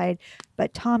to hide.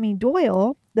 But Tommy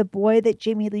Doyle, the boy that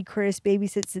Jamie Lee Curtis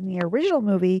babysits in the original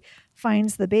movie,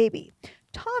 finds the baby.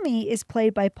 Tommy is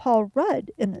played by Paul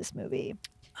Rudd in this movie.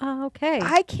 Okay.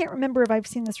 I can't remember if I've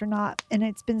seen this or not, and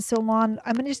it's been so long.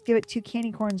 I'm going to just give it 2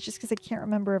 candy corns just because I can't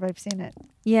remember if I've seen it.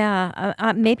 Yeah,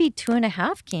 maybe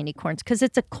 2.5 candy corns because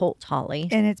it's a cult, Holly.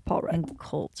 And it's Paul Rudd. And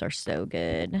cults are so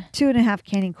good. 2.5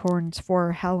 candy corns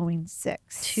for Halloween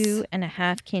 6.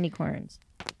 2.5 candy corns.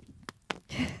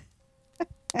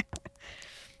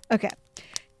 Okay.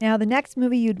 Now, the next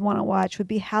movie you'd want to watch would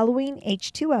be Halloween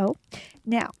H2O.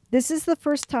 Now, this is the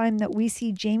first time that we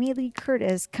see Jamie Lee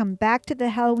Curtis come back to the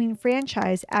Halloween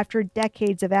franchise after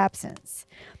decades of absence.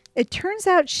 It turns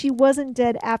out she wasn't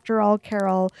dead after all,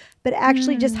 Carol, but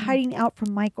actually just hiding out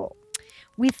from Michael.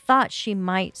 We thought she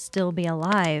might still be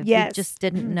alive. Yes. We just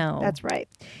didn't know. That's right.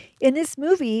 In this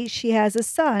movie, she has a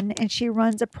son and she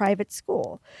runs a private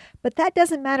school. But that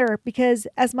doesn't matter because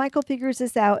as Michael figures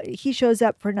this out, he shows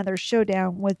up for another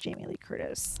showdown with Jamie Lee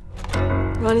Curtis.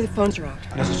 Ronnie, the phones are out.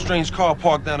 There's a strange car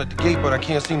parked down at the gate, but I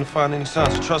can't seem to find any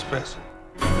signs of trespassing.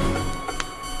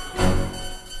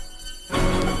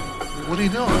 What are you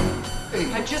doing?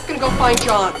 Hey. I'm just gonna go find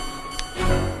John.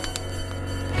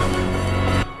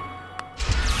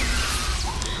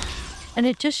 And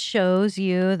it just shows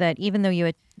you that even though you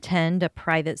attend a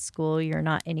private school, you're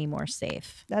not any more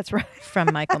safe That's right.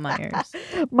 from Michael Myers.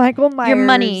 Michael Myers. Your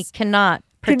money cannot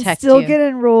can protect still you. get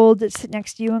enrolled to sit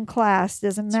next to you in class.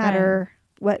 Doesn't That's matter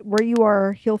where you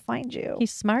are, he'll find you.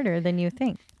 He's smarter than you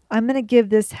think. I'm going to give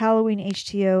this Halloween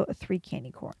HTO 3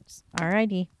 candy corns.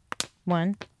 Alrighty.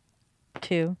 1,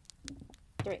 2.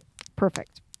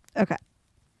 Perfect. Okay.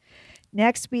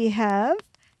 Next we have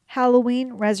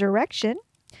Halloween Resurrection.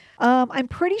 I'm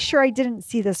pretty sure I didn't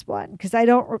see this one because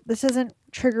this doesn't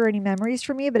trigger any memories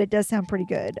for me, but it does sound pretty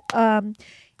good.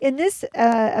 In this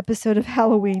episode of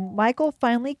Halloween, Michael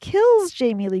finally kills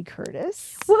Jamie Lee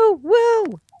Curtis. Woo,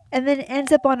 woo! And then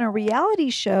ends up on a reality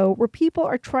show where people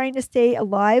are trying to stay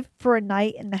alive for a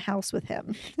night in the house with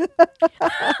him.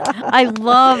 I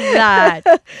love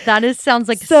that. That sounds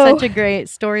like such a great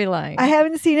storyline. I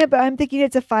haven't seen it, but I'm thinking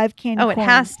it's a 5 candy corn. It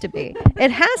has to be.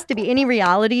 It has to be. Any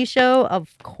reality show,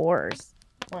 of course.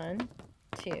 1,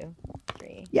 2,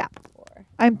 3. Yeah. 4.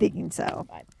 I'm thinking so.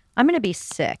 5. I'm going to be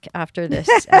sick after this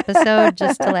episode,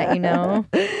 just to let you know.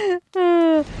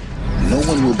 No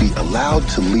one will be allowed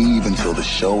to leave until the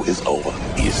show is over.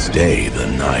 You stay the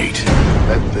night.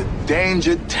 Let the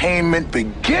Dangertainment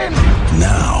begin.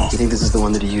 Now, You think this is the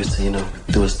one that he used to,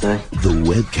 do his thing? the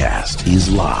webcast is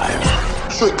live.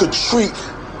 Trick or treat,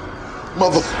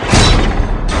 mother.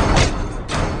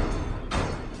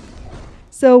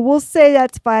 So we'll say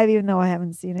that's 5, even though I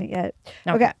haven't seen it yet.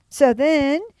 Okay. Okay. So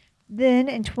then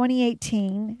in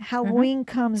 2018, Halloween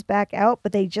comes back out,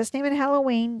 but they just name it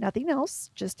Halloween, nothing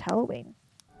else, just Halloween.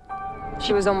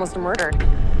 She was almost murdered.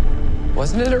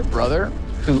 Wasn't it her brother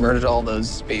who murdered all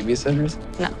those babysitters?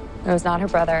 No, it was not her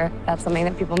brother. That's something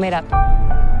that people made up.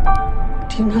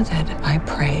 Do you know that I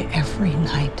pray every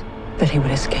night that he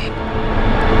would escape?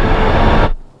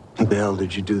 What the hell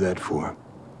did you do that for?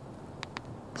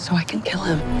 So I can kill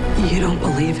him. You don't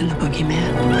believe in the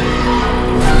boogeyman?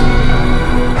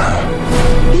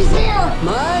 He's here!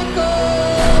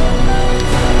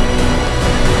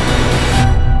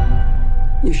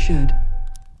 You should.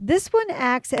 This one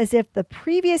acts as if the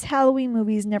previous Halloween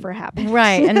movies never happened.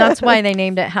 Right. And that's why they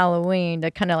named it Halloween, to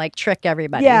kind of like trick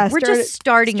everybody. Yeah, We're just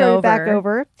started over. back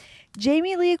over.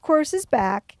 Jamie Lee, of course, is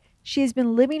back. She has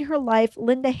been living her life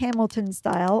Linda Hamilton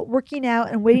style, working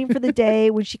out and waiting for the day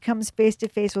when she comes face to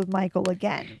face with Michael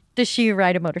again. Does she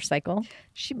ride a motorcycle?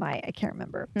 She might. I can't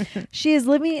remember. She is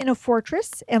living in a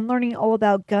fortress and learning all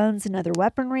about guns and other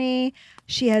weaponry.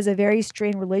 She has a very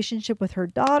strained relationship with her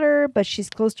daughter, but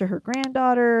she's close to her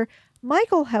granddaughter.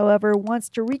 Michael, however, wants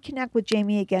to reconnect with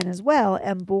Jamie again as well,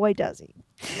 and boy, does he.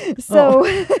 So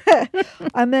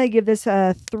I'm going to give this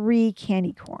 3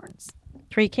 candy corns.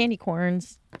 3 candy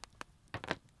corns.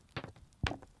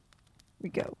 We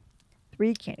go.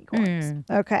 3 candy corns.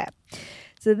 Okay.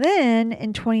 So then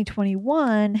in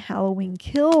 2021, Halloween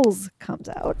Kills comes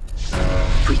out.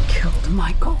 We killed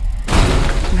Michael.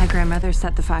 My grandmother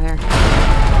set the fire.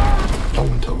 No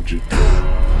one told you.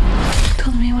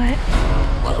 Told me what?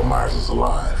 Michael Myers is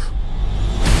alive.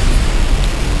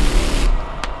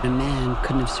 A man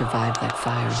couldn't have survived that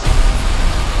fire.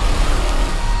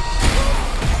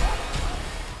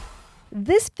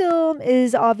 This film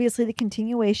is obviously the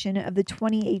continuation of the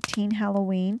 2018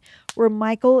 Halloween, where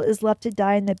Michael is left to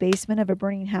die in the basement of a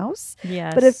burning house.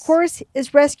 Yes. But of course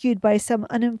is rescued by some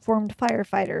uninformed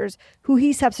firefighters who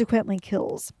he subsequently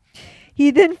kills.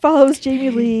 He then follows Jamie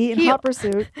Lee in hot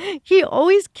pursuit. He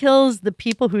always kills the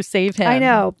people who save him. I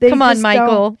know. Come on,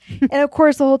 Michael. And of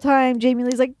course, the whole time, Jamie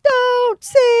Lee's like, don't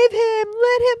save him.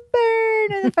 Let him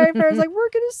burn. And the firefighter's like, we're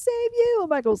going to save you. And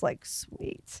Michael's like,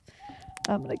 sweet.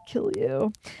 I'm going to kill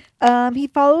you. He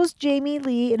follows Jamie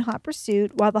Lee in hot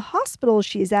pursuit while the hospital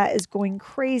she's at is going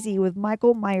crazy with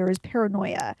Michael Myers'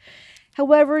 paranoia.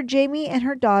 However, Jamie and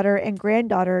her daughter and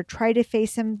granddaughter try to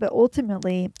face him, but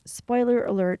ultimately, spoiler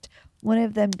alert, one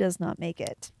of them does not make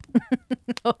it.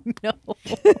 Oh, no.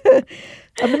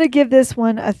 I'm going to give this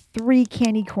one a 3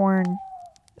 candy corn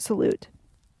salute.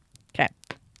 Okay.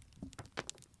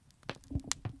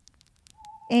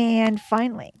 And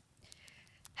finally,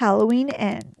 Halloween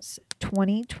Ends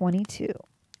 2022.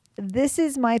 This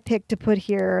is my pick to put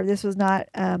here. This was not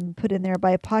put in there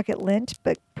by Pocket Lint,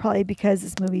 but probably because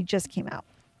this movie just came out.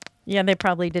 Yeah, they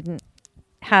probably didn't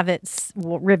have it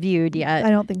reviewed yet. I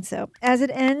don't think so. As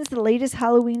it ends the latest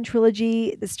Halloween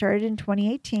trilogy that started in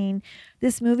 2018,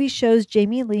 this movie shows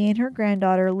Jamie Lee and her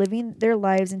granddaughter living their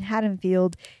lives in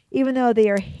Haddonfield, even though they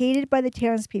are hated by the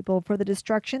townspeople for the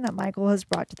destruction that Michael has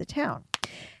brought to the town.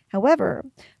 However,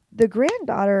 the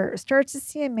granddaughter starts to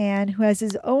see a man who has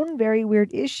his own very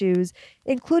weird issues,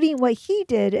 including what he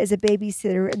did as a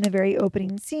babysitter in the very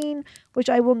opening scene, which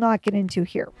I will not get into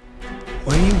here.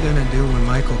 What are you gonna do when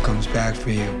Michael comes back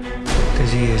for you?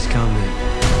 Because he is coming.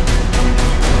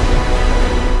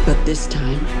 But this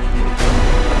time,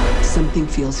 something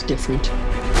feels different.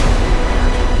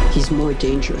 He's more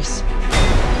dangerous.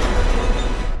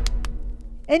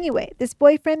 Anyway, this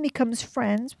boyfriend becomes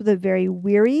friends with a very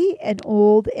weary and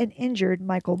old and injured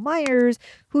Michael Myers,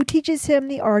 who teaches him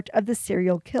the art of the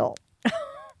serial kill.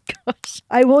 Gosh.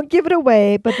 I won't give it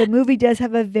away, but the movie does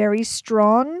have a very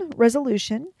strong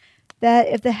resolution that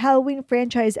if the Halloween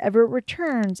franchise ever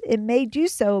returns, it may do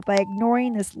so by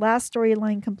ignoring this last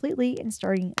storyline completely and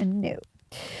starting anew.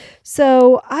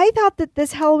 So I thought that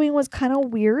this Halloween was kind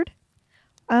of weird.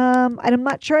 And I'm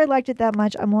not sure I liked it that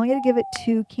much. I'm only going to give it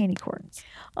 2 candy corns.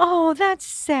 Oh, that's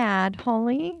sad,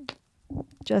 Holly.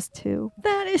 Just 2.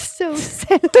 That is so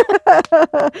sad.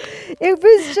 It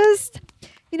was just,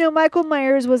 Michael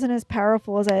Myers wasn't as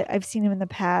powerful as I've seen him in the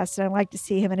past. And I like to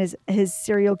see him in his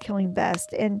serial killing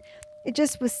vest. And it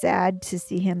just was sad to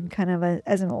see him kind of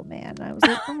as an old man. I was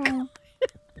like, oh.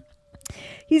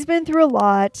 He's been through a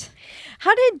lot.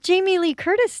 How did Jamie Lee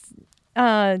Curtis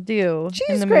do She's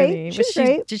in the great. movie? She's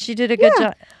great. Did she did a good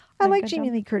job? I like Jamie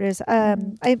Lee Curtis. I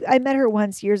met her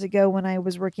once years ago when I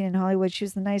was working in Hollywood. She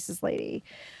was the nicest lady.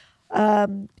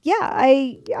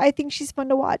 I think she's fun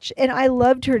to watch. And I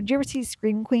loved her. Did you ever see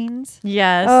Scream Queens?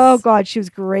 Yes. Oh, God. She was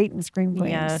great in Scream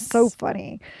Queens. Yes. So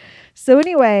funny. So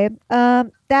anyway,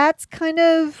 that's kind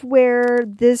of where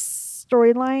this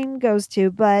storyline goes to.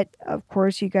 But, of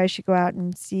course, you guys should go out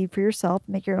and see for yourself.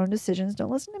 Make your own decisions. Don't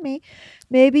listen to me.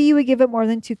 Maybe you would give it more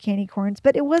than 2 candy corns.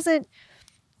 But it wasn't,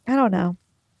 I don't know.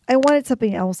 I wanted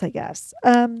something else, I guess.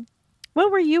 What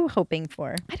were you hoping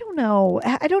for? I don't know.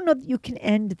 I don't know that you can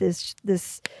end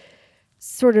this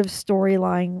sort of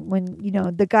storyline when,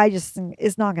 the guy just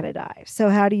is not going to die. So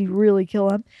how do you really kill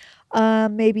him?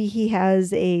 Maybe he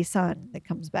has a son that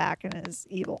comes back and is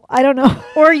evil. I don't know.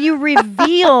 Or you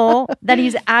reveal that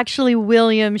he's actually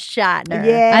William Shatner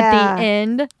at the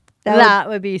end. That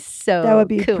would be so That would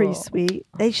be cool. pretty sweet.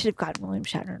 They should have gotten William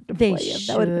Shatner to They play him.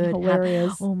 That would have been should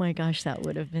hilarious. Oh my gosh, that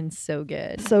would have been so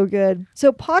good. So good.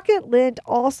 So Pocket Lint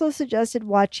also suggested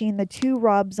watching the 2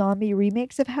 Rob Zombie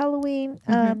remakes of Halloween.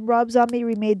 Rob Zombie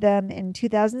remade them in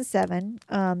 2007,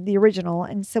 the original,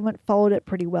 and someone followed it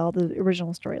pretty well, the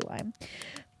original storyline.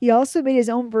 He also made his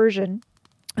own version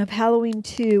of Halloween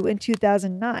 2 in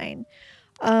 2009.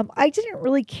 I didn't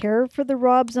really care for the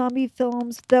Rob Zombie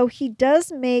films, though he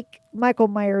does make Michael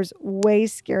Myers way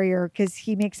scarier because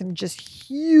he makes him just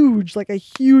huge, like a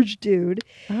huge dude.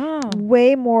 Oh.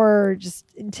 Way more just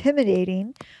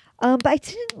intimidating. But I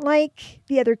didn't like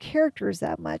the other characters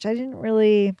that much. I didn't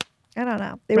really, I don't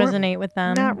know. They resonate with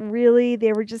them? Not really.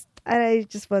 They were just, I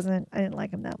didn't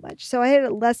like them that much. So I had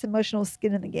a less emotional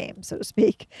skin in the game, so to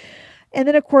speak. And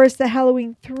then, of course, the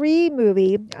Halloween 3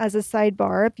 movie as a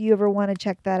sidebar, if you ever want to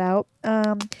check that out.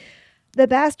 The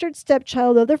bastard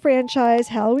stepchild of the franchise,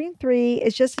 Halloween 3,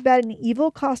 is just about an evil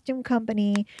costume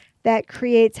company that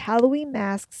creates Halloween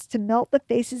masks to melt the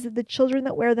faces of the children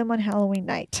that wear them on Halloween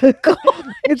night.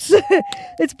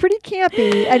 It's pretty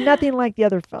campy and nothing like the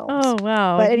other films. Oh,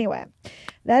 wow. But anyway,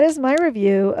 that is my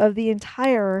review of the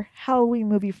entire Halloween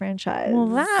movie franchise. Well,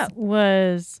 that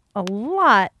was a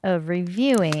lot of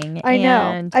reviewing. I know.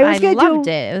 And I loved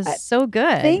it. It was so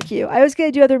good. Thank you. I was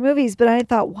going to do other movies, but I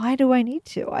thought, why do I need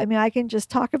to? I mean, I can just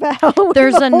talk about Halloween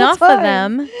There's the whole enough of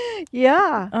time. them.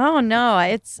 Yeah. Oh no,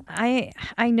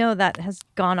 I know that has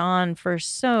gone on for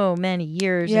so many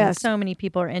years and Yes. so many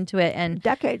people are into it and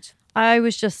decades. I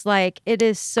was just like, it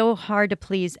is so hard to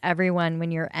please everyone when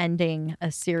you're ending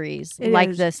a series It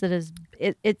like is. this.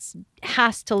 It's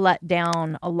has to let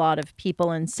down a lot of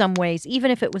people in some ways,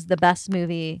 even if it was the best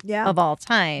movie Yeah. of all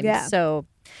time. Yeah. So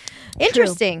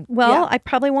interesting. True. Well, Yeah. I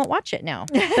probably won't watch it now,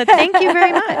 but thank you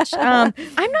very much. I'm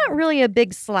not really a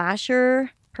big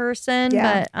slasher person,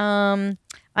 Yeah. but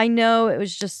I know it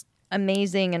was just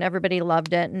amazing and everybody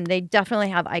loved it, and they definitely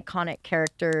have iconic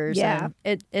characters. Yeah.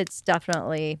 and it's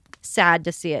definitely sad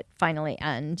to see it finally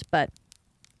end, but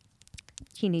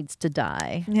he needs to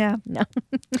die. Yeah. No.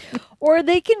 Or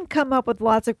they can come up with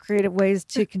lots of creative ways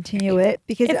to continue it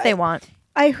because If they want.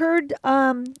 I heard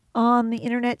on the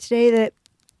internet today that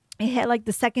it had like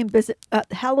the second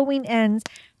Halloween Ends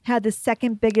had the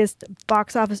second biggest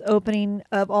box office opening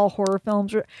of all horror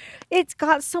films. It's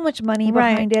got so much money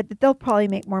behind it that they'll probably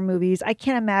make more movies. I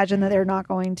can't imagine that they're not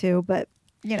going to, but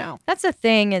you know. That's the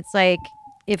thing. It's like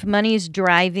if money's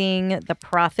driving the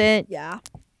profit, yeah,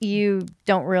 you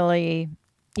don't really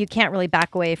you can't really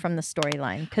back away from the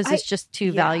storyline because it's just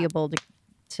too valuable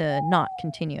to not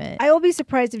continue it. I will be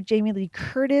surprised if Jamie Lee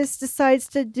Curtis decides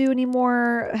to do any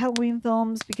more Halloween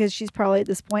films because she's probably at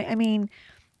this point. I mean,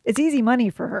 it's easy money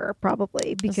for her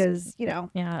probably because, you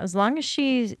know. Yeah, as long as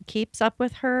she keeps up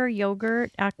with her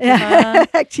yogurt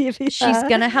Activa, she's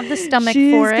going to have the stomach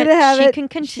for it. She can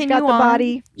continue She's got the on.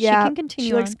 body. Yeah, she can continue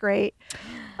she looks great.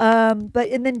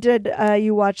 Did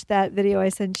you watch that video I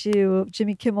sent you?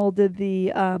 Jimmy Kimmel did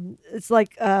the it's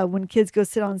like when kids go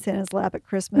sit on Santa's lap at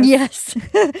Christmas. Yes.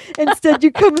 Instead,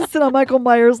 you come and sit on Michael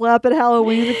Myers' lap at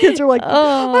Halloween. The kids are like,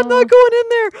 I'm not going in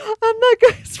there. I'm not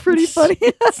going. It's pretty funny.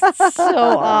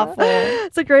 So awful.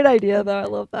 It's a great idea, though. I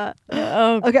love that.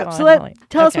 Okay, God, so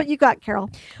tell us what you got, Carol.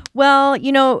 Well,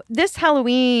 this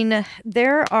Halloween,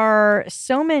 there are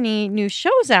so many new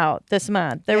shows out this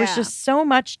month. There was just so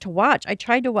much to watch. I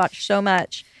tried to watch so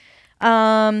much.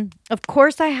 Of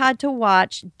course, I had to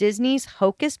watch Disney's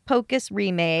Hocus Pocus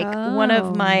remake. One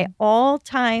of my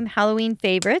all-time Halloween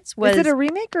favorites was... Is it a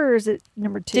remake or is it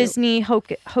number 2? Disney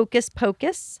Hocus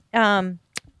Pocus.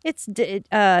 It's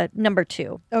number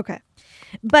 2. Okay.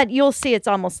 But you'll see it's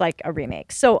almost like a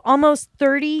remake. So almost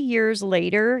 30 years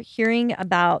later, hearing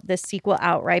about the sequel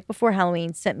out right before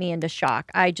Halloween sent me into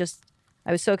shock. I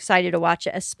was so excited to watch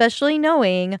it, especially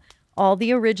knowing all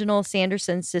the original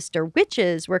Sanderson sister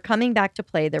witches were coming back to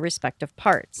play their respective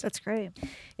parts. That's great.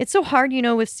 It's so hard,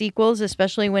 with sequels,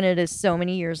 especially when it is so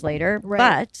many years later. Right.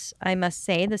 But I must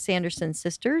say the Sanderson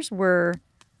sisters were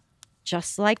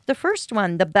just like the first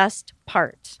one, the best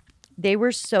part. They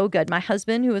were so good. My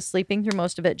husband, who was sleeping through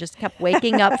most of it, just kept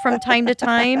waking up from time to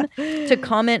time to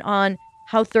comment on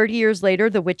how 30 years later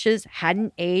the witches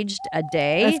hadn't aged a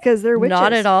day. That's because they're witches.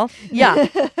 Not at all. Yeah.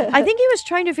 I think he was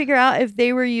trying to figure out if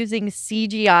they were using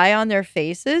CGI on their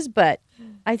faces, but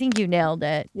I think you nailed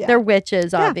it. Yeah. They're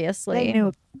witches, obviously. They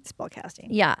knew spell casting.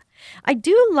 Yeah. I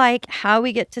do like how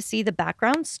we get to see the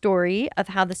background story of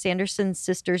how the Sanderson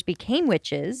sisters became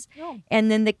witches. Oh. And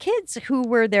then the kids who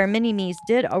were their mini-me's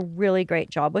did a really great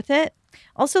job with it.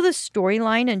 Also, the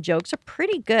storyline and jokes are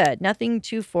pretty good. Nothing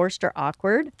too forced or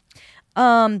awkward.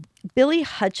 Billy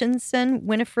Hutchinson,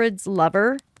 Winifred's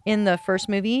lover in the first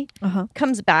movie,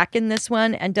 comes back in this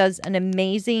one and does an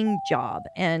amazing job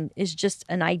and is just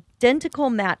an identical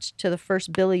match to the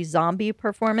first Billy Zombie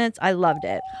performance. I loved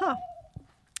it. Huh.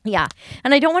 Yeah.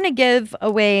 And I don't want to give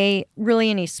away really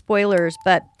any spoilers,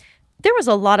 but there was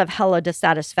a lot of hella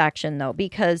dissatisfaction, though,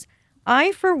 because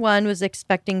I, for one, was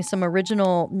expecting some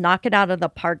original knock it out of the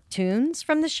park tunes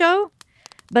from the show.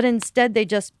 But instead, they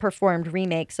just performed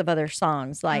remakes of other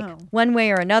songs, like One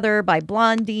Way or Another by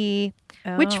Blondie,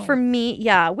 which for me,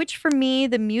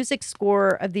 the music score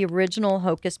of the original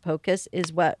Hocus Pocus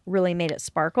is what really made it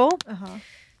sparkle.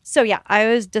 So, yeah, I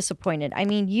was disappointed. I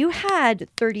mean, you had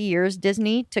 30 years,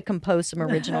 Disney, to compose some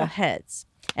original hits.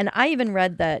 And I even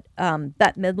read that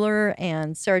Bette Midler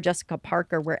and Sarah Jessica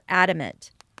Parker were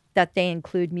adamant that they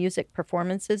include music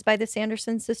performances by the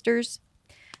Sanderson sisters.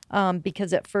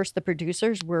 Because at first the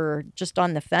producers were just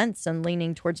on the fence and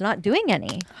leaning towards not doing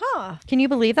any. Huh. Can you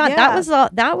believe that? Yeah.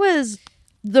 That was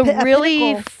the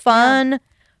really fun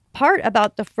part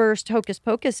about the first Hocus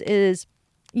Pocus is,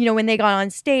 when they got on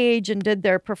stage and did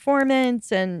their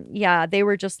performance and they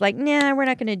were just like, nah, we're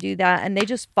not going to do that. And they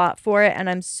just fought for it. And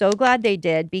I'm so glad they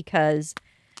did because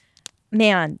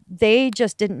man, they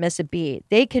just didn't miss a beat.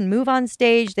 They can move on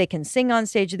stage. They can sing on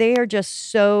stage. They are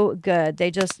just so good.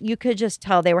 You could just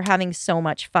tell they were having so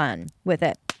much fun with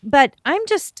it. But I'm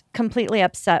just completely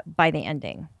upset by the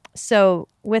ending. So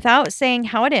without saying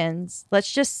how it ends,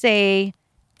 let's just say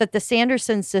that the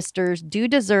Sanderson sisters do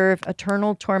deserve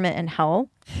eternal torment in hell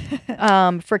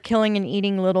for killing and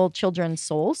eating little children's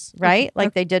souls, right?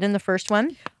 Like they did in the first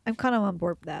one. I'm kind of on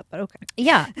board with that, but okay.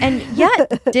 Yeah. And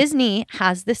yet Disney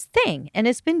has this thing, and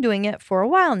it's been doing it for a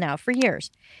while now, for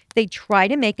years. They try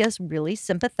to make us really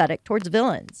sympathetic towards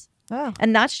villains. Oh.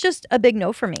 And that's just a big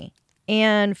no for me.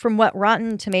 And from what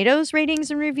Rotten Tomatoes ratings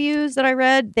and reviews that I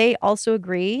read, they also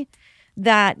agree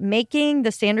that making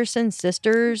the Sanderson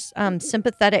sisters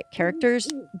sympathetic characters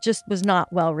just was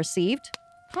not well received.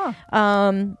 Huh.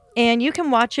 And you can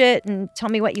watch it and tell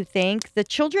me what you think. The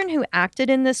children who acted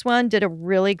in this one did a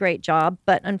really great job,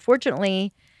 but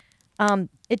unfortunately,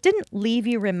 it didn't leave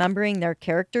you remembering their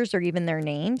characters or even their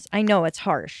names. I know it's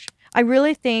harsh. I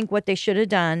really think what they should have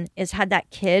done is had that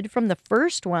kid from the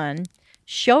first one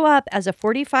show up as a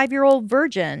 45-year-old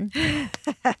virgin,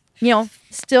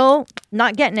 still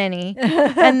not getting any,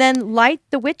 and then light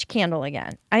the witch candle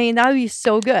again. I mean, that would be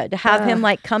so good to have him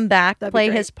come back,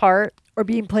 play his part Or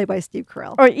being played by Steve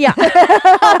Carell. Or yeah,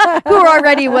 who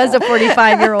already was a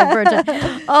 45-year-old virgin.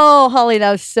 Oh, Holly,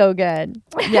 that was so good.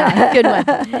 Yeah, good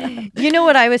one. You know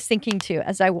what I was thinking too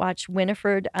as I watched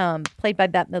Winifred, played by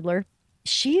Bette Midler.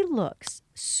 She looks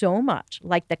so much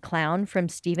like the clown from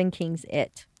Stephen King's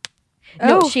It.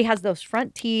 No, she has those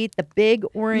front teeth, the big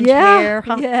orange hair.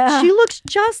 Huh? Yeah. She looks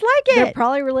just like it. They're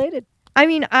probably related. I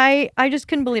mean, I just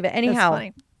couldn't believe it.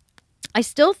 Anyhow, I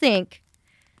still think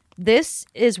this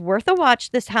is worth a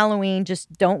watch this Halloween.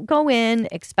 Just don't go in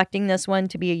expecting this one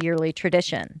to be a yearly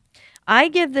tradition. I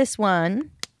give this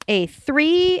one a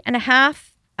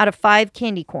 3.5 out of 5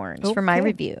 candy corns for my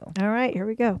review. All right, here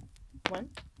we go. 1,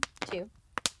 2,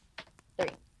 3.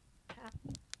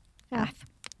 Half.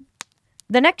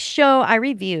 The next show I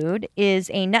reviewed is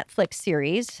a Netflix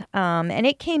series, and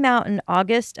it came out in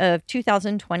August of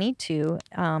 2022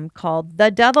 called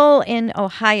The Devil in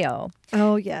Ohio.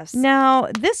 Oh, yes. Now,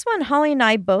 this one Holly and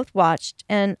I both watched,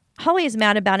 and Holly is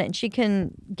mad about it, and she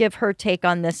can give her take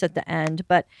on this at the end.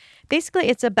 But basically,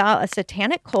 it's about a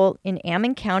satanic cult in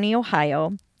Ammon County,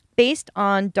 Ohio, based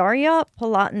on Daria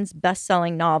Polatin's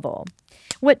best-selling novel.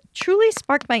 What truly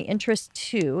sparked my interest,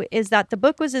 too, is that the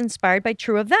book was inspired by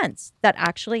true events that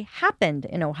actually happened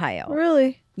in Ohio.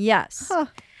 Really? Yes. Huh.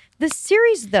 The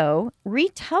series, though,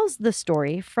 retells the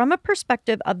story from a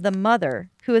perspective of the mother,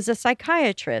 who is a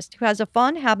psychiatrist who has a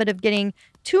fond habit of getting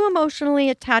too emotionally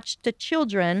attached to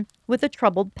children with a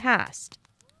troubled past.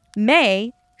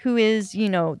 May, who is,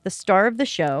 the star of the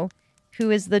show,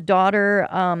 who is the daughter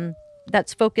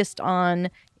that's focused on,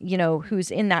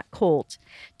 who's in that cult,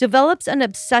 develops an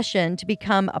obsession to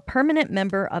become a permanent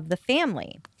member of the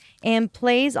family and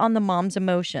plays on the mom's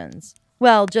emotions.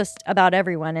 Well, just about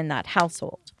everyone in that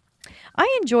household.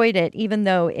 I enjoyed it, even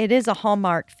though it is a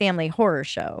Hallmark family horror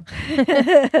show.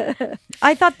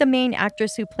 I thought the main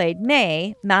actress who played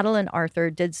May, Madeline Arthur,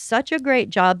 did such a great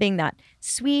job being that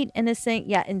sweet, innocent,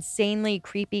 yet insanely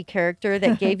creepy character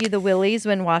that gave you the willies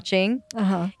when watching.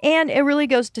 Uh-huh. And it really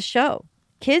goes to show.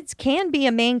 Kids can be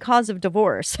a main cause of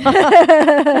divorce.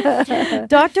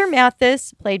 Dr.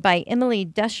 Mathis, played by Emily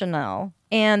Deschanel,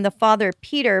 and the father,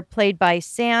 Peter, played by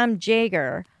Sam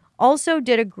Jaeger, also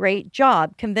did a great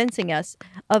job convincing us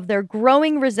of their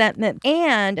growing resentment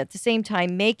and at the same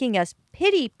time making us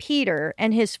pity Peter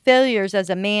and his failures as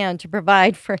a man to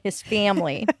provide for his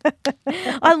family.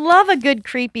 I love a good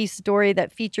creepy story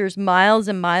that features miles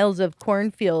and miles of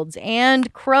cornfields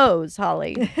and crows,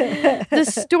 Holly. The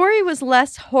story was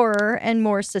less horror and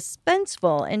more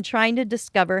suspenseful in trying to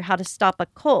discover how to stop a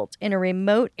cult in a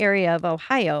remote area of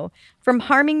Ohio from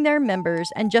harming their members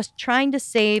and just trying to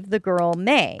save the girl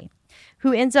May,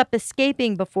 who ends up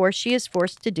escaping before she is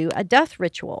forced to do a death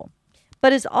ritual.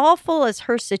 But as awful as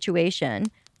her situation,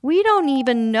 we don't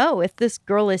even know if this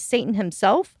girl is Satan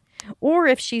himself or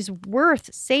if she's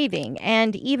worth saving.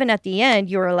 And even at the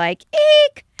end, you're like,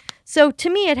 eek! So to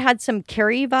me, it had some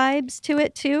Carrie vibes to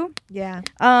it, too. Yeah.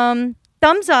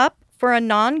 Thumbs up for a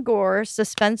non-gore,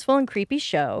 suspenseful, and creepy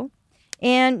show.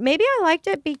 And maybe I liked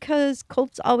it because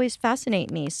cults always fascinate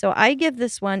me. So I give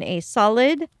this one a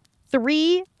solid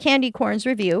 3 candy corns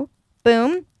review.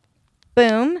 Boom,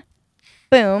 boom,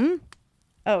 boom.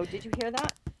 Oh, did you hear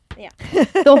that? Yeah.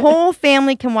 The whole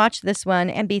family can watch this one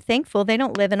and be thankful they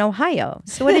don't live in Ohio.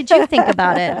 So what did you think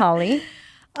about it, Holly?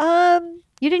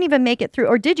 You didn't even make it through,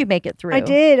 or did you make it through? I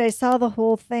did. I saw the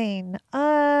whole thing.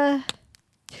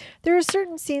 There are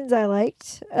certain scenes I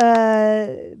liked,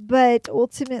 but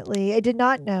ultimately I did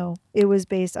not know it was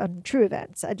based on true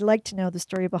events. I'd like to know the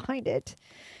story behind it.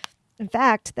 In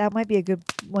fact, that might be a good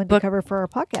one to cover for our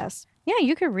podcast. Yeah,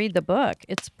 you could read the book.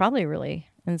 It's probably really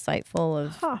insightful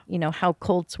of, how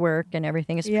cults work and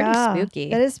everything. It's pretty spooky.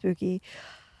 That is spooky.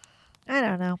 I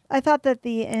don't know. I thought that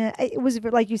it was,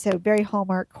 like you said, very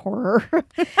Hallmark horror.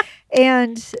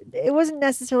 And it wasn't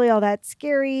necessarily all that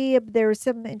scary. There were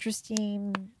some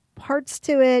interesting parts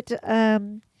to it. I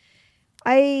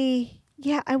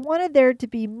wanted there to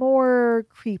be more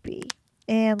creepy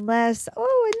and less, oh,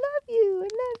 I love you.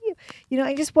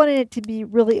 I just wanted it to be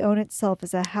really own itself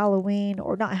as a Halloween,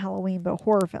 or not Halloween, but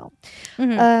horror film.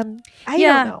 Mm-hmm. I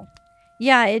don't know.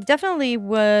 Yeah, it definitely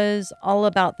was all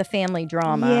about the family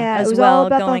drama as it was well all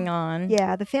about going on.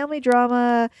 Yeah, the family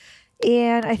drama.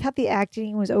 And I thought the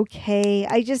acting was okay.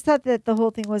 I just thought that the whole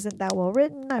thing wasn't that well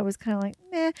written. I was kind of like,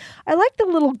 meh. I liked the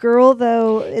little girl,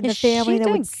 though, in the family that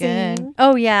would sing.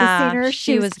 Oh, yeah. The singer.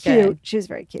 She was cute. good. She was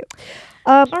very cute.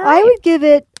 I would give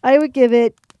it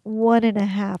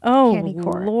 1.5 candy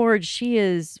corn. Oh, Lord, she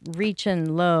is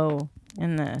reaching low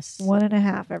in this.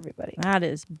 1.5, everybody. That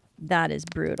is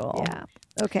brutal. Yeah.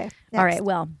 Okay. All right,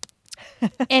 well,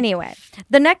 Anyway,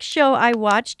 the next show I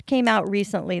watched came out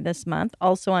recently this month,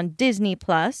 also on Disney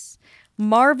Plus.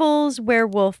 Marvel's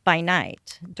Werewolf by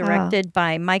Night, directed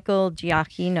by Michael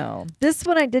Giacchino. This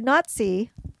one I did not see,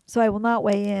 so I will not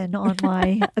weigh in on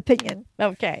my opinion.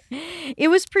 Okay. It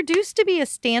was produced to be a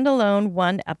standalone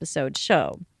one-episode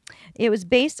show. It was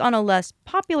based on a less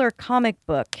popular comic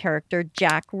book character,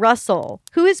 Jack Russell,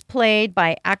 who is played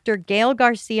by actor Gael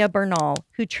Garcia Bernal,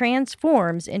 who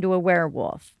transforms into a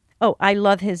werewolf. Oh, I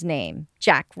love his name,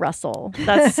 Jack Russell.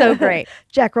 That's so great.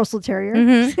 Jack Russell Terrier.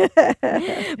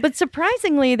 Mm-hmm. But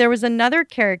surprisingly, there was another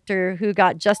character who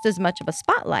got just as much of a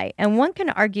spotlight, and one can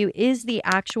argue is the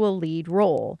actual lead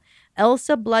role.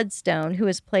 Elsa Bloodstone, who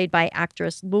is played by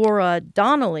actress Laura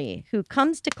Donnelly, who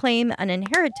comes to claim an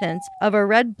inheritance of a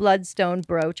red bloodstone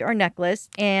brooch or necklace,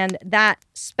 and that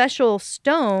special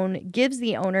stone gives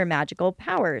the owner magical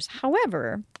powers.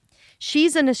 However,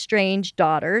 she's an estranged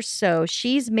daughter, so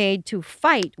she's made to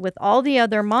fight with all the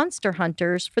other monster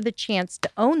hunters for the chance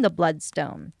to own the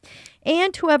bloodstone.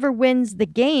 And whoever wins the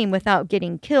game without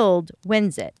getting killed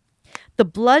wins it. The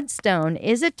bloodstone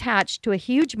is attached to a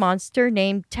huge monster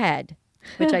named Ted,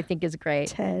 which I think is great.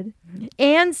 Ted.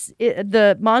 And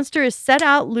the monster is set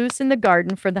out loose in the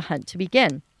garden for the hunt to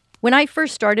begin. When I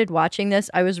first started watching this,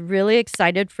 I was really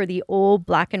excited for the old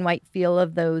black and white feel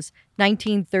of those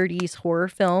 1930s horror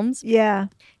films. Yeah.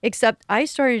 Except I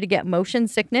started to get motion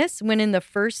sickness when in the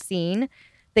first scene,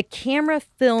 the camera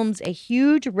films a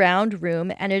huge round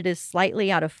room and it is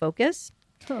slightly out of focus.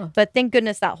 Huh. But thank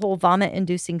goodness that whole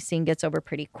vomit-inducing scene gets over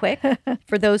pretty quick.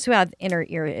 For those who have inner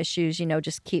ear issues,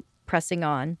 just keep pressing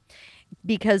on.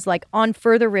 Because on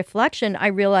further reflection, I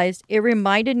realized it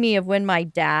reminded me of when my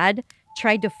dad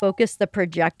tried to focus the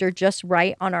projector just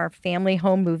right on our family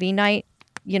home movie night,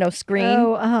 screen.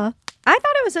 Oh, uh-huh. I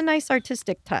thought it was a nice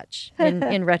artistic touch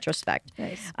in retrospect.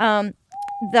 Nice.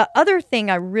 The other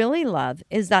thing I really love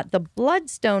is that the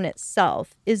bloodstone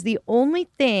itself is the only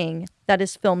thing that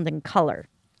is filmed in color.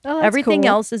 Oh, that's Everything cool.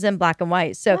 else is in black and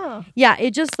white. So, yeah,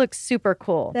 it just looks super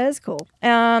cool. That is cool.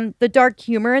 The dark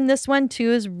humor in this one,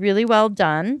 too, is really well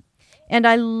done. And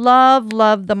I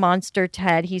love the monster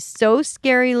Ted. He's so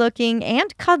scary looking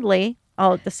and cuddly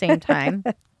all at the same time.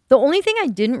 The only thing I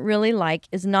didn't really like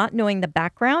is not knowing the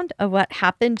background of what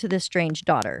happened to this strange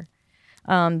daughter.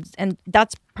 And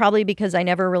that's probably because I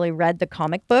never really read the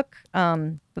comic book.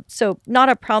 So not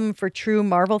a problem for true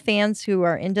Marvel fans who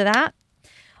are into that.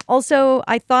 Also,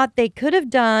 I thought they could have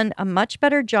done a much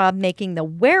better job making the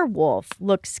werewolf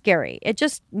look scary. It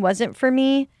just wasn't for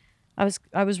me. I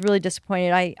was really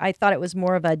disappointed. I thought it was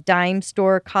more of a dime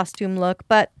store costume look,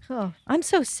 but I'm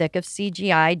so sick of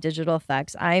CGI digital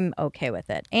effects. I'm okay with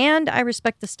it. And I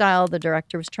respect the style the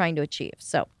director was trying to achieve.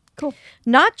 So cool.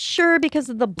 Not sure because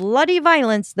of the bloody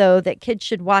violence, though, that kids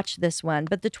should watch this one.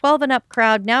 But the 12 and up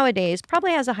crowd nowadays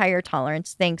probably has a higher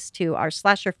tolerance thanks to our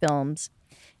slasher films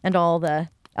and all the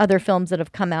other films that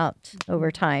have come out over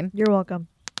time. You're welcome.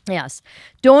 Yes.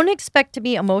 Don't expect to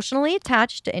be emotionally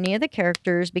attached to any of the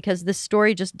characters because this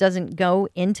story just doesn't go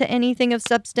into anything of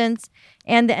substance,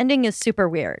 and the ending is super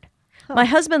weird. My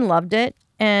husband loved it,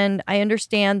 and I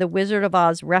understand the Wizard of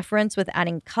Oz reference with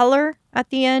adding color at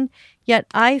the end, yet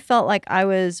I felt like I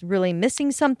was really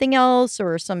missing something else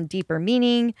or some deeper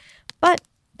meaning, but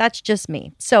that's just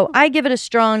me. So I give it a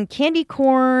strong candy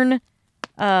corn,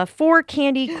 4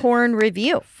 candy corn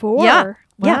review. 4? Yeah.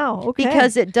 Wow, okay.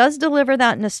 Because it does deliver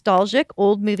that nostalgic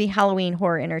old movie Halloween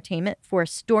horror entertainment for a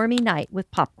stormy night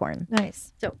with popcorn.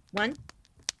 Nice. So 1,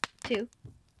 2,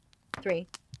 3,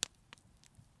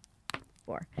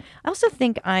 4. I also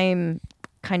think I'm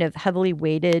kind of heavily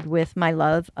weighted with my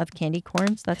love of candy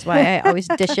corns. That's why I always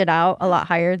dish it out a lot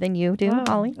higher than you do,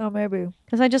 Holly. Oh, maybe.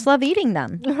 Because I just love eating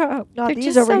them. Not They're these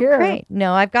just over so here. great.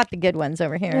 No, I've got the good ones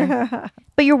over here.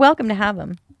 But you're welcome to have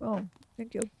them. Oh,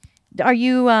 thank you. Are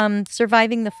you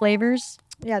surviving the flavors?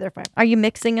 Yeah, they're fine. Are you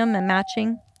mixing them and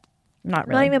matching? Not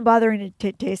really. Not even bothering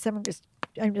to taste them. I'm just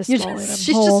swallowing them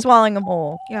She's whole. just swallowing them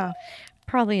whole. Yeah.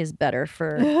 Probably is better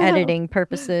for editing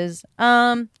purposes.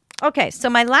 Okay, so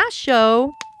my last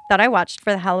show that I watched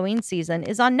for the Halloween season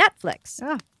is on Netflix.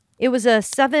 It was a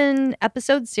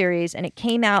 7-episode series, and it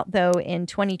came out, though, in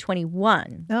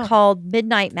 2021 called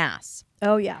Midnight Mass.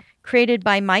 Oh, yeah. Created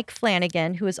by Mike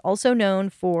Flanagan, who is also known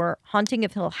for Haunting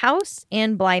of Hill House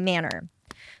and Bly Manor.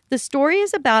 The story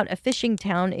is about a fishing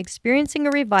town experiencing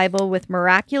a revival with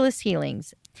miraculous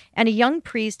healings and a young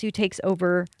priest who takes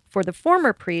over for the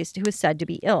former priest who is said to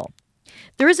be ill.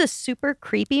 There is a super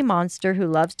creepy monster who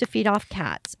loves to feed off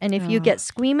cats, and if you get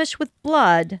squeamish with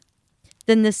blood,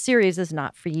 then this series is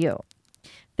not for you.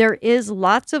 There is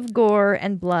lots of gore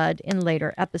and blood in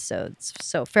later episodes,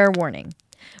 so fair warning.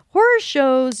 Horror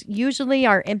shows usually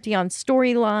are empty on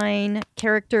storyline,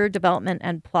 character development,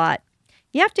 and plot.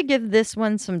 You have to give this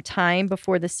one some time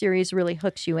before the series really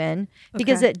hooks you in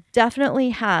because it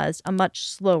definitely has a much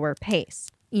slower pace.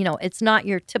 You know, it's not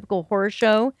your typical horror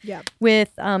show with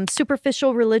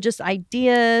superficial religious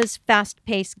ideas,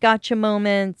 fast-paced gotcha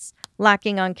moments,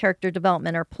 lacking on character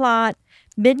development or plot.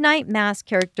 Midnight Mass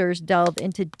characters delve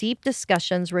into deep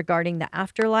discussions regarding the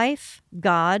afterlife,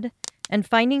 God, and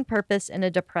finding purpose in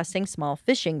a depressing small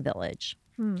fishing village.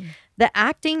 The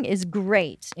acting is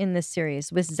great in this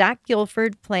series, with Zach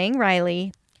Gilford playing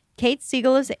Riley, Kate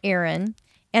Siegel as Aaron,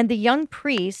 and the young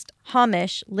priest,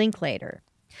 Hamish Linklater.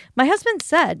 My husband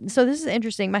said, so this is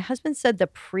interesting, my husband said the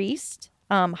priest,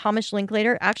 Hamish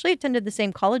Linklater, actually attended the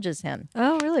same college as him.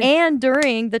 Oh, really? And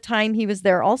during the time he was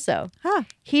there also.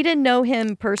 He didn't know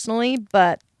him personally,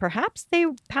 but perhaps they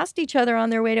passed each other on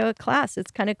their way to a class.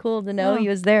 It's kind of cool to know he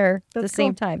was there at the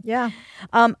same time. Yeah.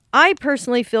 I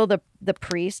personally feel the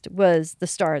priest was the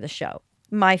star of the show.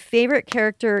 My favorite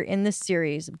character in this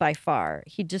series by far.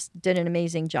 He just did an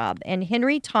amazing job. And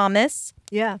Henry Thomas,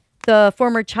 the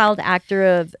former child actor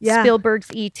of Spielberg's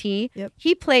E.T.,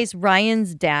 he plays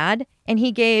Ryan's dad, and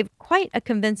he gave quite a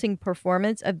convincing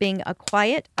performance of being a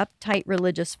quiet, uptight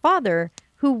religious father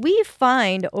who we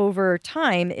find over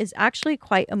time is actually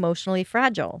quite emotionally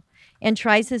fragile and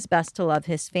tries his best to love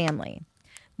his family.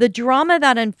 The drama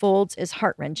that unfolds is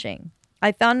heart-wrenching.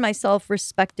 I found myself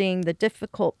respecting the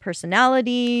difficult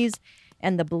personalities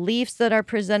and the beliefs that are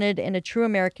presented in a true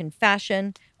American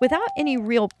fashion without any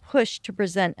real push to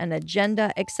present an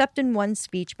agenda, except in one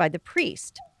speech by the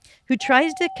priest, who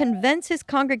tries to convince his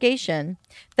congregation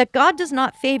that God does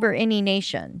not favor any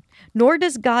nation, nor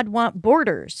does God want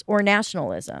borders or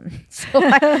nationalism. So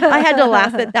I had to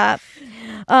laugh at that.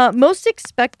 Most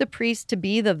expect the priest to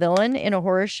be the villain in a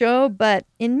horror show, but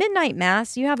in Midnight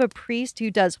Mass, you have a priest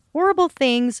who does horrible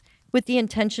things with the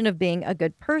intention of being a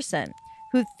good person,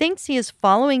 who thinks he is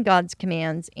following God's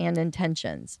commands and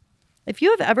intentions. If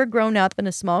you have ever grown up in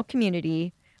a small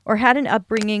community or had an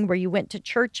upbringing where you went to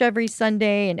church every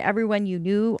Sunday and everyone you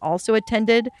knew also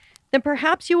attended, then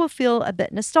perhaps you will feel a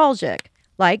bit nostalgic,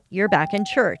 like you're back in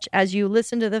church as you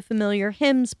listen to the familiar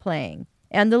hymns playing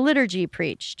and the liturgy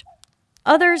preached.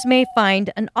 Others may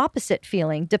find an opposite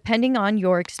feeling depending on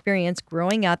your experience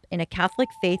growing up in a Catholic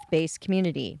faith-based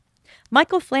community.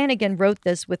 Michael Flanagan wrote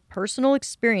this with personal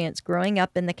experience growing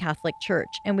up in the Catholic Church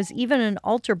and was even an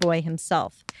altar boy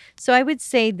himself. So I would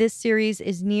say this series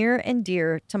is near and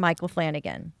dear to Michael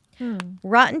Flanagan.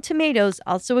 Rotten Tomatoes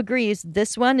also agrees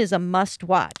this one is a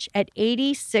must-watch at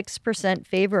 86%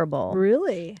 favorable.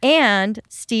 Really? And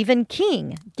Stephen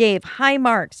King gave high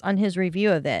marks on his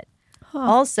review of it.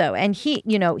 Also, and he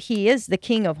is the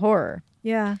king of horror.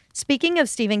 Yeah. Speaking of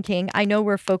Stephen King, I know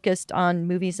we're focused on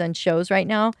movies and shows right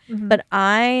now, but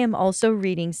I am also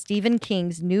reading Stephen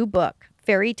King's new book,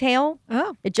 Fairy Tale.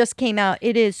 Oh. It just came out.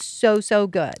 It is so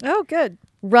good. Oh, good.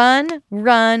 Run,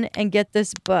 and get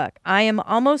this book. I am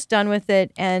almost done with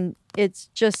it, and it's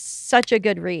just such a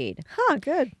good read.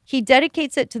 Good. He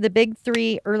dedicates it to the big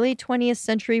three early 20th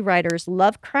century writers,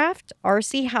 Lovecraft,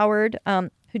 R.C. Howard,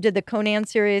 who did the Conan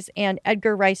series, and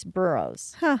Edgar Rice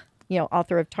Burroughs.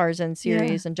 Author of Tarzan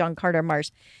series and John Carter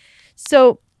Mars.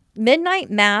 So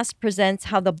Midnight Mass presents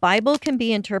how the Bible can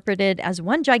be interpreted as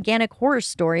one gigantic horror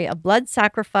story of blood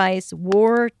sacrifice,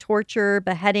 war, torture,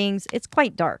 beheadings. It's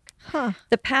quite dark.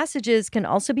 The passages can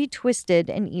also be twisted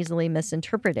and easily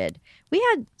misinterpreted. We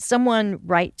had someone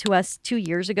write to us 2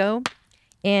 years ago,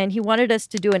 and he wanted us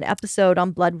to do an episode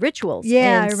on blood rituals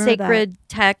and sacred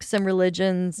texts and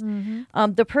religions.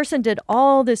 The person did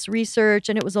all this research,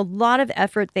 and it was a lot of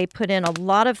effort. They put in a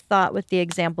lot of thought with the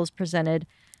examples presented.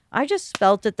 I just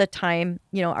felt at the time,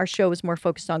 our show was more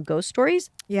focused on ghost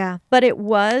stories. Yeah. But it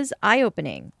was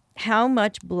eye-opening how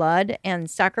much blood and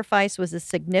sacrifice was a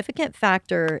significant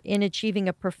factor in achieving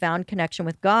a profound connection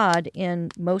with God in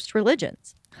most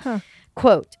religions.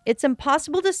 Quote, "It's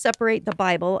impossible to separate the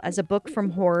Bible as a book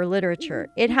from horror literature.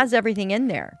 It has everything in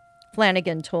there,"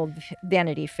 Flanagan told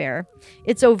Vanity Fair.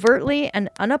 "It's overtly and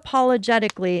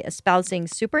unapologetically espousing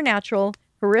supernatural,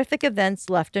 horrific events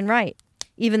left and right.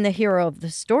 Even the hero of the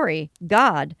story,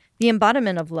 God, the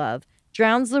embodiment of love,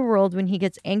 drowns the world when he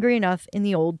gets angry enough in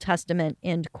the Old Testament,"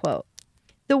 end quote.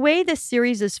 The way this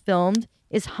series is filmed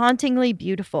is hauntingly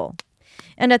beautiful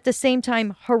and at the same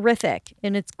time horrific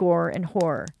in its gore and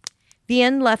horror. The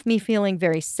end left me feeling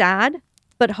very sad,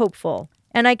 but hopeful.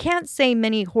 And I can't say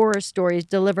many horror stories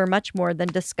deliver much more than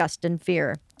disgust and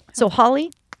fear. So,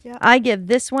 Holly, I give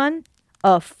this one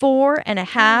a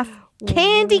 4.5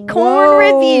 candy corn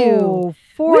review.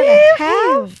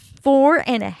 4.5?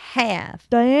 4.5.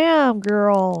 Damn,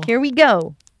 girl. Here we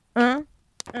go. And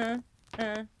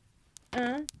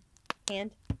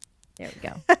there we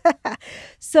go.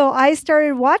 So I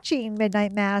started watching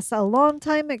Midnight Mass a long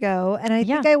time ago, and I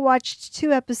think I watched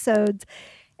 2 episodes.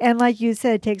 And like you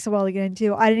said, it takes a while to get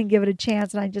into. I didn't give it a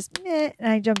chance, and I just and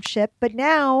I jumped ship. But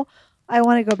now I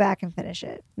want to go back and finish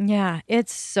it. Yeah,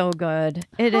 it's so good.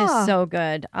 It is so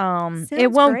good. Sounds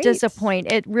it won't great.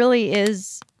 disappoint. It really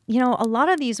is. You know, a lot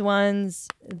of these ones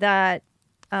that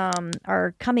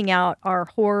are coming out are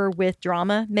horror with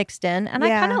drama mixed in, and I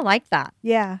kind of like that.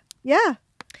 Yeah.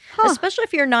 Especially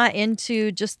if you're not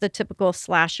into just the typical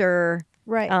slasher,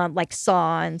 right? Like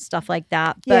Saw and stuff like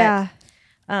that. But,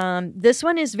 this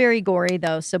one is very gory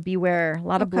though, so beware. A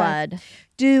lot of blood.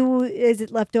 Is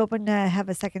it left open to have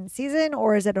a second season,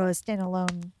 or is it a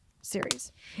standalone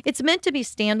series? It's meant to be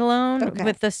standalone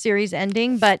with the series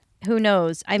ending, but who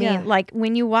knows? I mean, like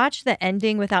when you watch the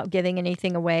ending without giving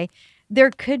anything away, there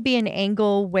could be an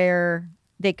angle where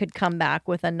they could come back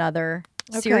with another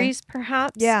series,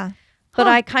 perhaps. Yeah. But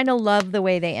I kind of love the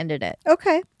way they ended it.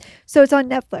 Okay. So it's on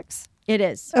Netflix. It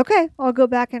is. Okay. I'll go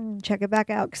back and check it back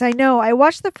out. Because I know I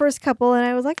watched the first couple and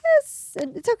I was like, yes,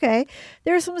 it's okay.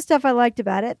 There's some stuff I liked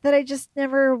about it that I just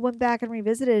never went back and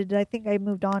revisited. I think I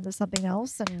moved on to something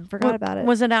else and forgot about it.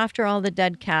 Was it after all the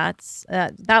dead cats?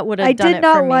 That would have done it for me. I did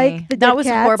not like the dead That was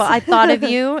cats. horrible. I thought of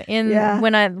you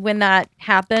when that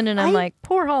happened, and I'm like,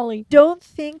 poor Holly. Don't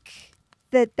think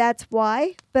that's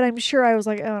why, but I'm sure I was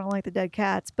like, oh, I don't like the dead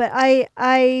cats. But I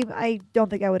don't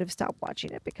think I would have stopped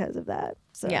watching it because of that.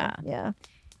 So yeah.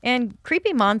 And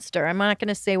Creepy Monster, I'm not going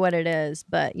to say what it is,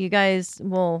 but you guys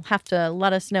will have to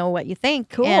let us know what you think.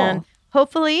 Cool. And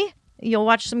hopefully you'll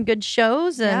watch some good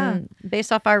shows and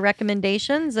based off our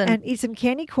recommendations and eat some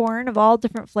candy corn of all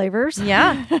different flavors.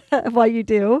 Yeah. While you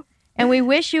do. And we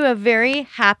wish you a very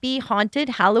happy, haunted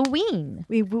Halloween.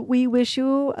 We wish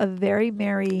you a very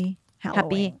merry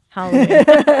Halloween. Happy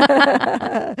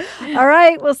Halloween. All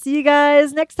right. We'll see you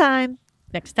guys next time.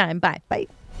 Bye. Bye.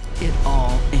 It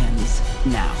all ends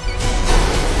now.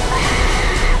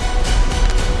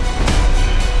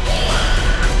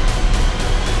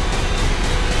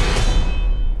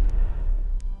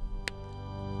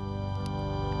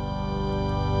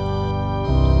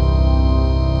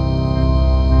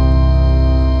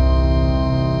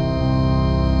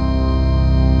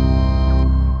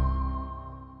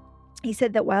 He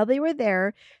said that while they were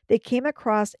there, they came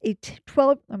across a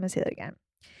 12. I'm going to say that again.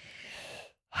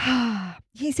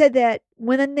 He said that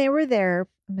when they were there,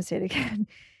 I'm going to say it again.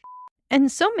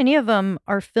 And so many of them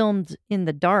are filmed in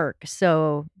the dark.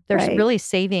 So they're really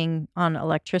saving on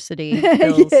electricity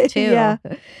bills too. Yeah.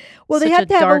 Well, Such they have a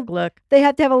to have dark look. They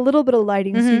have to have a little bit of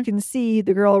lighting so you can see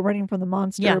the girl running from the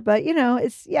monster. Yeah. But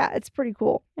it's pretty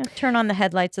cool. Yeah, turn on the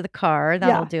headlights of the car.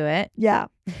 That'll do it. Yeah.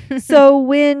 So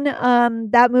when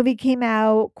that movie came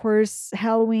out, of course,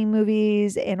 Halloween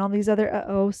movies and all these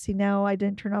other. See, now I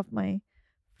didn't turn off my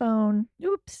phone.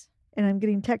 Oops. And I'm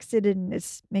getting texted and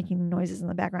it's making noises in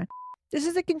the background. This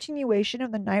is a continuation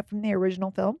of the night from the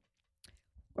original film.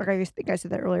 Like I think I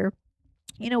said that earlier.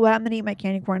 You know what? I'm going to eat my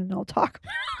candy corn and I'll talk.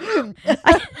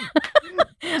 I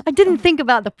didn't think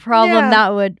about the problem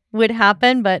that would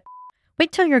happen, but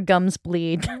wait till your gums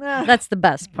bleed. That's the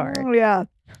best part. Oh, yeah.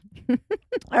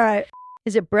 All right.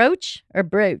 Is it brooch or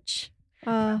brooch?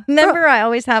 Remember, I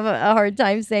always have a hard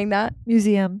time saying that.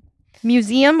 Museum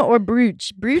or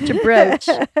brooch. Brooch or brooch.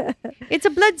 It's a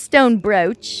bloodstone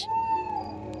brooch.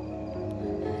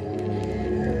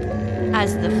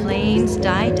 As the flames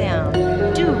die down,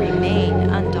 do remain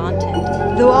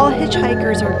undaunted. Though all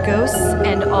hitchhikers are ghosts,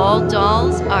 and all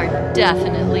dolls are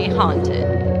definitely haunted.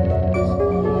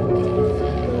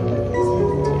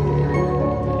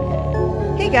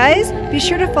 Hey guys, be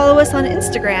sure to follow us on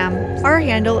Instagram. Our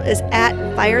handle is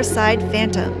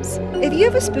 @FiresidePhantoms. If you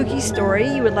have a spooky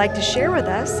story you would like to share with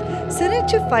us, send it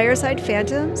to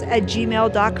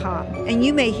firesidephantoms@gmail.com and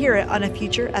you may hear it on a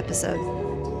future episode.